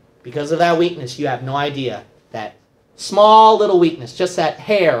 because of that weakness, you have no idea that small little weakness, just that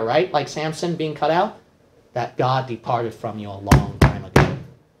hair, right? Like Samson being cut out, that God departed from you a long time ago.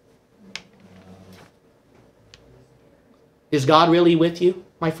 Is God really with you,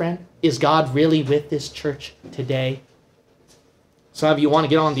 my friend? Is God really with this church today? Some of you want to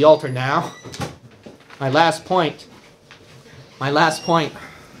get on the altar now. My last point.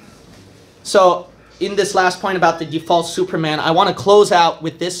 So, in this last point about the default Superman, I want to close out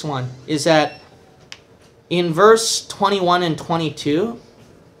with this one, is that in verse 21 and 22,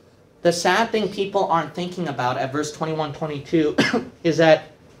 the sad thing people aren't thinking about at verse 21, 22 is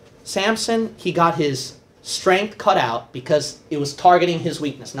that Samson, he got his strength cut out because it was targeting his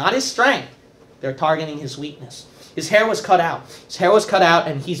weakness. Not his strength. They're targeting his weakness. His hair was cut out. His hair was cut out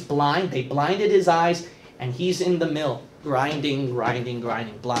and he's blind. They blinded his eyes and he's in the mill grinding,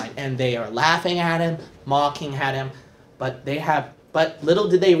 blind. And they are laughing at him, mocking at him. But little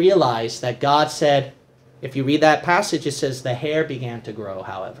did they realize that God said, if you read that passage, it says the hair began to grow,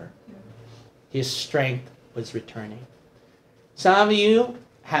 however. His strength was returning. Some of you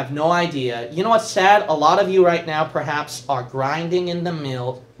have no idea. You know what's sad? A lot of you right now perhaps are grinding in the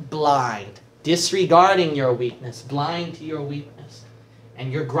mill, blind, disregarding your weakness, blind to your weakness.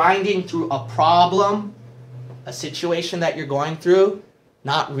 And you're grinding through a problem, a situation that you're going through,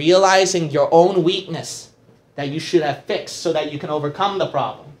 not realizing your own weakness that you should have fixed so that you can overcome the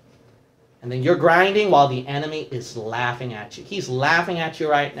problem. And then you're grinding while the enemy is laughing at you. He's laughing at you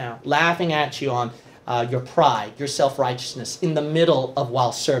right now, laughing at you on your pride, your self-righteousness, in the middle of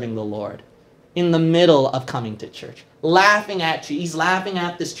while serving the Lord, in the middle of coming to church, laughing at you. He's laughing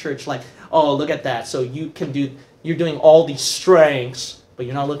at this church like, oh, look at that. So you're doing all these strengths, but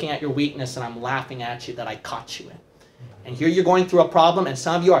you're not looking at your weakness, and I'm laughing at you that I caught you in. And here you're going through a problem, and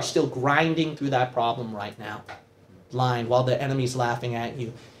some of you are still grinding through that problem right now, blind, while the enemy's laughing at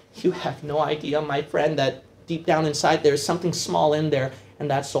you. You have no idea, my friend, that deep down inside there's something small in there, and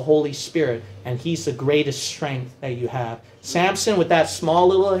that's the Holy Spirit, and He's the greatest strength that you have. Samson, with that small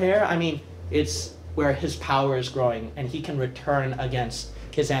little hair, I mean, it's where his power is growing, and he can return against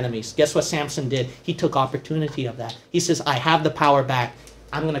his enemies. Guess what Samson did? He took opportunity of that. He says, I have the power back.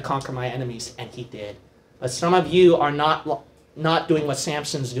 I'm going to conquer my enemies, and he did. But some of you are not doing what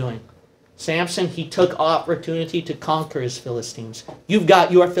Samson's doing. Samson, he took opportunity to conquer his Philistines. You've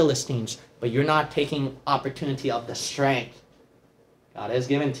got your Philistines, but you're not taking opportunity of the strength God has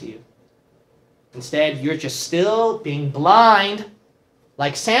given to you. Instead, you're just still being blind,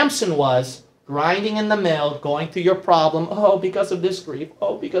 like Samson was, grinding in the mill, going through your problem. Oh, because of this grief.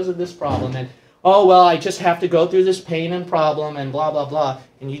 Oh, because of this problem. And, oh, well, I just have to go through this pain and problem and blah, blah, blah.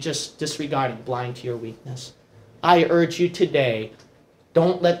 And you just disregarding, blind to your weakness. I urge you today,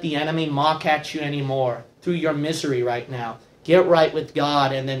 don't let the enemy mock at you anymore through your misery right now. Get right with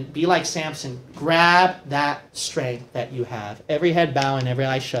God, and then be like Samson. Grab that strength that you have. Every head bow and every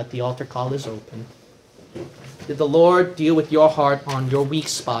eye shut. The altar call is open. Did the Lord deal with your heart on your weak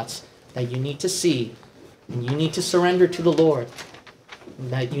spots that you need to see, and you need to surrender to the Lord, and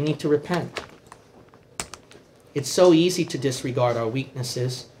that you need to repent? It's so easy to disregard our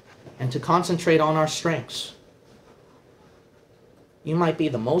weaknesses and to concentrate on our strengths. You might be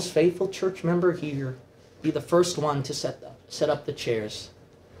the most faithful church member here, be the first one to set up the chairs,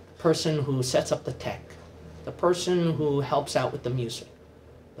 the person who sets up the tech, the person who helps out with the music,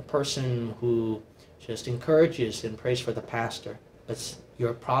 the person who just encourages and prays for the pastor. But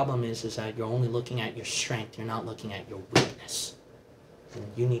your problem is that you're only looking at your strength. You're not looking at your weakness. And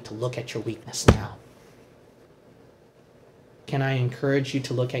you need to look at your weakness now. Can I encourage you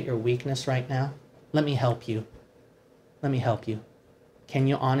to look at your weakness right now? Let me help you. Let me help you. Can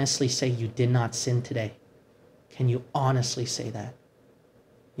you honestly say you did not sin today? Can you honestly say that?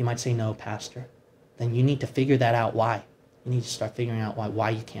 You might say, no, Pastor. Then you need to figure that out. Why? You need to start figuring out why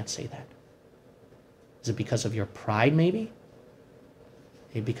you can't say that. Is it because of your pride, maybe?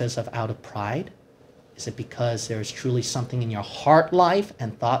 Is it because of out of pride? Is it because there is truly something in your heart life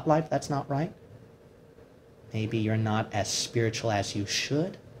and thought life that's not right? Maybe you're not as spiritual as you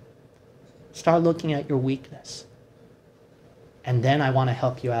should. Start looking at your weakness. And then I want to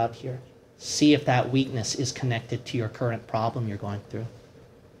help you out here. See if that weakness is connected to your current problem you're going through.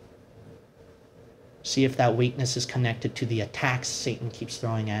 See if that weakness is connected to the attacks Satan keeps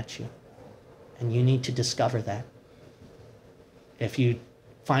throwing at you. And you need to discover that. If you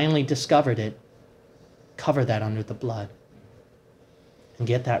finally discovered it, cover that under the blood. And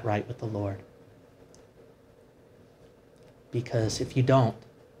get that right with the Lord. Because if you don't,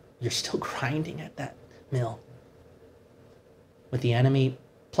 you're still grinding at that mill. With the enemy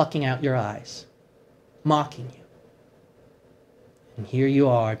plucking out your eyes, mocking you. And here you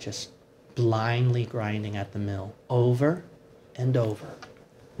are just blindly grinding at the mill, over and over.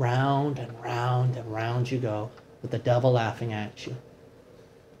 Round and round and round you go, with the devil laughing at you.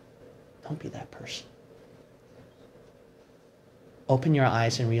 Don't be that person. Open your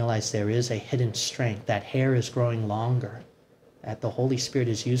eyes and realize there is a hidden strength. That hair is growing longer. That the Holy Spirit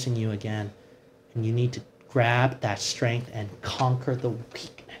is using you again. And you need to grab that strength and conquer the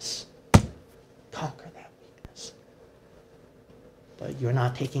weakness. Conquer that weakness. But you're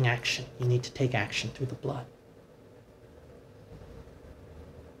not taking action. You need to take action through the blood.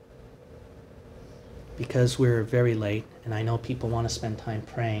 Because we're very late, and I know people want to spend time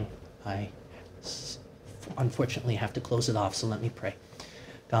praying, I unfortunately have to close it off, so let me pray.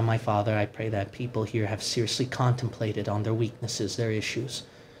 God, my Father, I pray that people here have seriously contemplated on their weaknesses, their issues.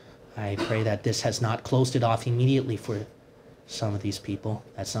 I pray that this has not closed it off immediately for some of these people,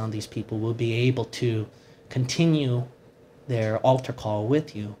 that some of these people will be able to continue their altar call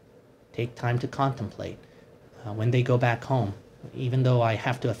with you, take time to contemplate when they go back home. Even though I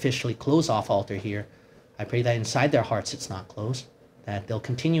have to officially close off altar here, I pray that inside their hearts it's not closed, that they'll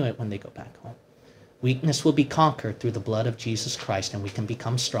continue it when they go back home. Weakness will be conquered through the blood of Jesus Christ, and we can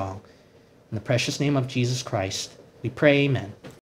become strong. In the precious name of Jesus Christ, we pray, amen.